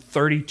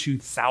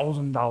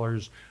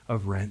 $232,000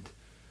 of rent.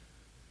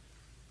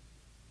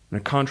 And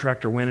a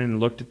contractor went in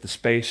and looked at the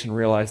space and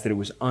realized that it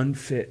was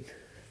unfit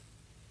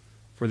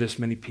for this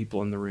many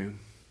people in the room.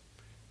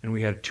 And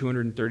we had a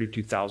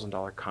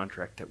 $232,000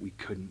 contract that we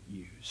couldn't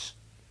use.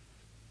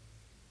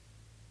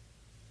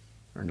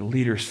 Our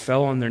leaders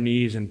fell on their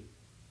knees and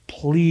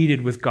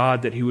pleaded with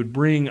God that he would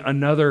bring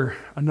another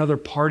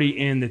party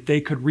in, that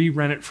they could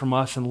re-rent it from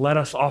us and let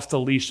us off the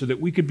lease so that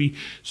we could be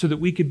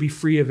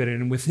free of it.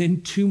 And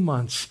within 2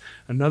 months,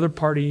 another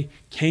party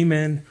came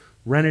in,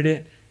 rented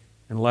it,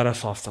 and let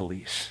us off the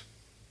lease.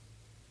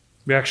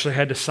 We actually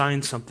had to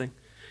sign something.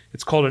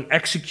 It's called an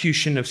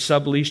execution of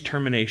sublease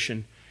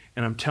termination.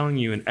 And I'm telling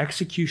you, an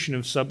execution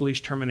of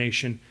sublease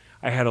termination,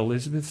 I had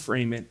Elizabeth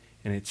frame it,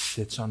 and it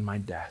sits on my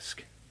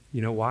desk.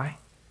 You know why?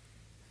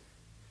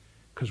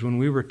 Because when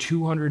we were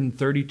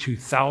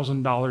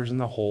 $232,000 in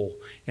the hole,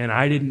 and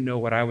I didn't know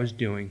what I was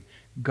doing,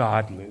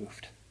 God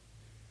moved.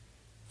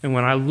 And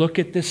when I look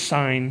at this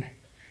sign,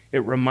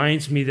 it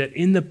reminds me that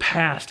in the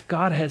past,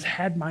 God has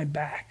had my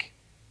back.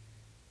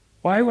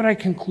 Why would I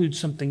conclude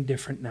something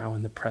different now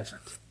in the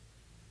present?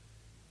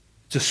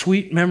 It's a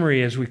sweet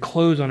memory as we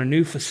close on a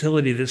new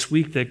facility this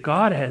week that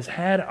God has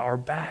had our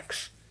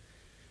backs.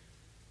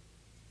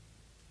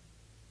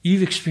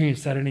 You've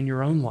experienced that in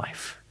your own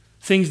life.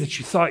 Things that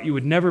you thought you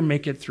would never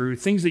make it through,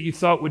 things that you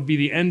thought would be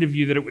the end of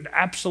you, that it would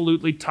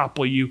absolutely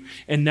topple you.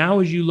 And now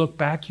as you look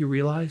back, you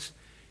realize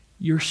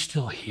you're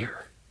still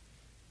here.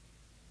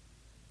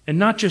 And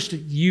not just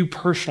you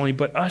personally,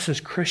 but us as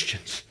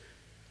Christians.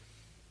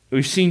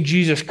 We've seen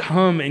Jesus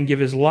come and give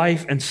his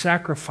life and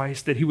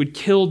sacrifice, that he would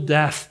kill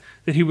death,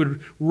 that he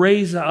would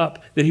raise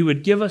up, that he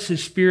would give us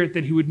his Spirit,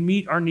 that he would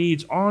meet our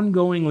needs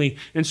ongoingly.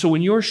 And so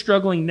when you're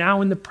struggling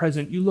now in the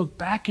present, you look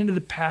back into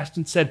the past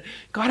and said,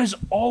 God is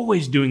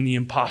always doing the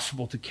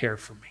impossible to care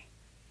for me.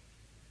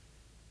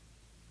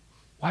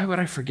 Why would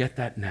I forget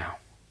that now?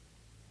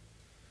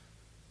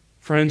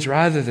 Friends,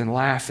 rather than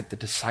laugh at the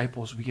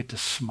disciples, we get to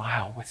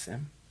smile with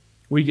them.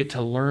 We get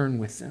to learn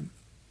with them.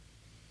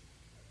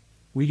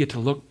 We get to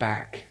look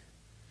back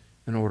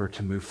in order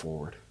to move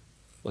forward.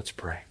 Let's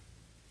pray.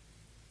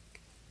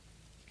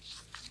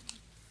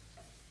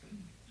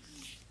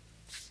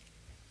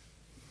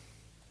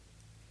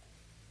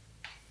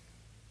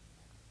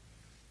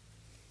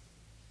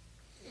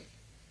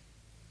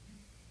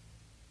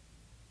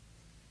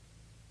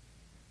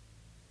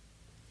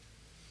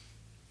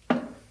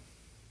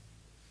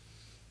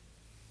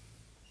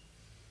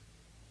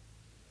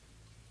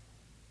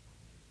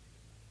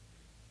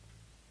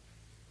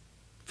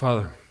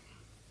 Father,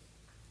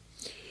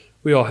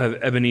 we all have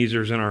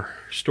Ebenezer's in our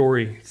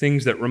story,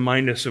 things that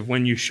remind us of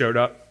when you showed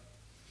up.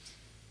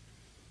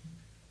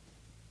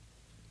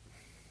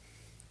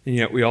 And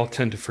yet we all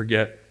tend to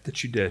forget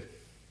that you did.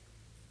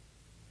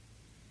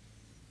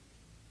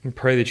 We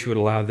pray that you would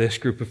allow this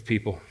group of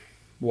people,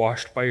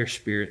 washed by your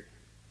Spirit,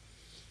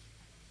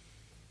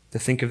 to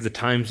think of the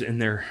times in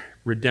their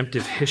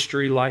redemptive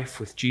history life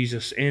with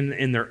Jesus and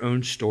in their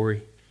own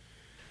story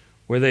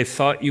where they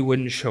thought you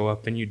wouldn't show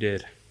up and you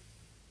did.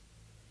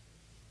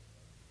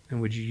 And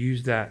would you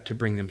use that to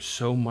bring them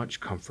so much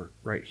comfort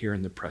right here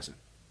in the present,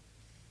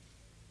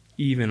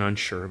 even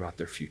unsure about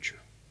their future?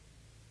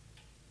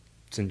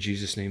 It's in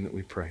Jesus' name that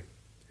we pray.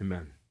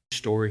 Amen.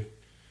 Story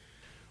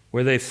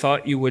where they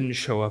thought you wouldn't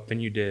show up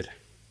and you did.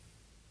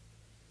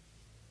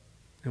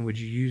 And would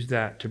you use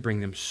that to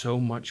bring them so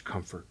much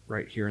comfort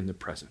right here in the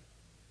present,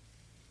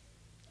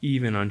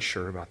 even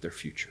unsure about their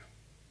future?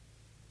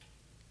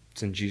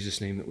 It's in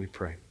Jesus' name that we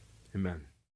pray. Amen.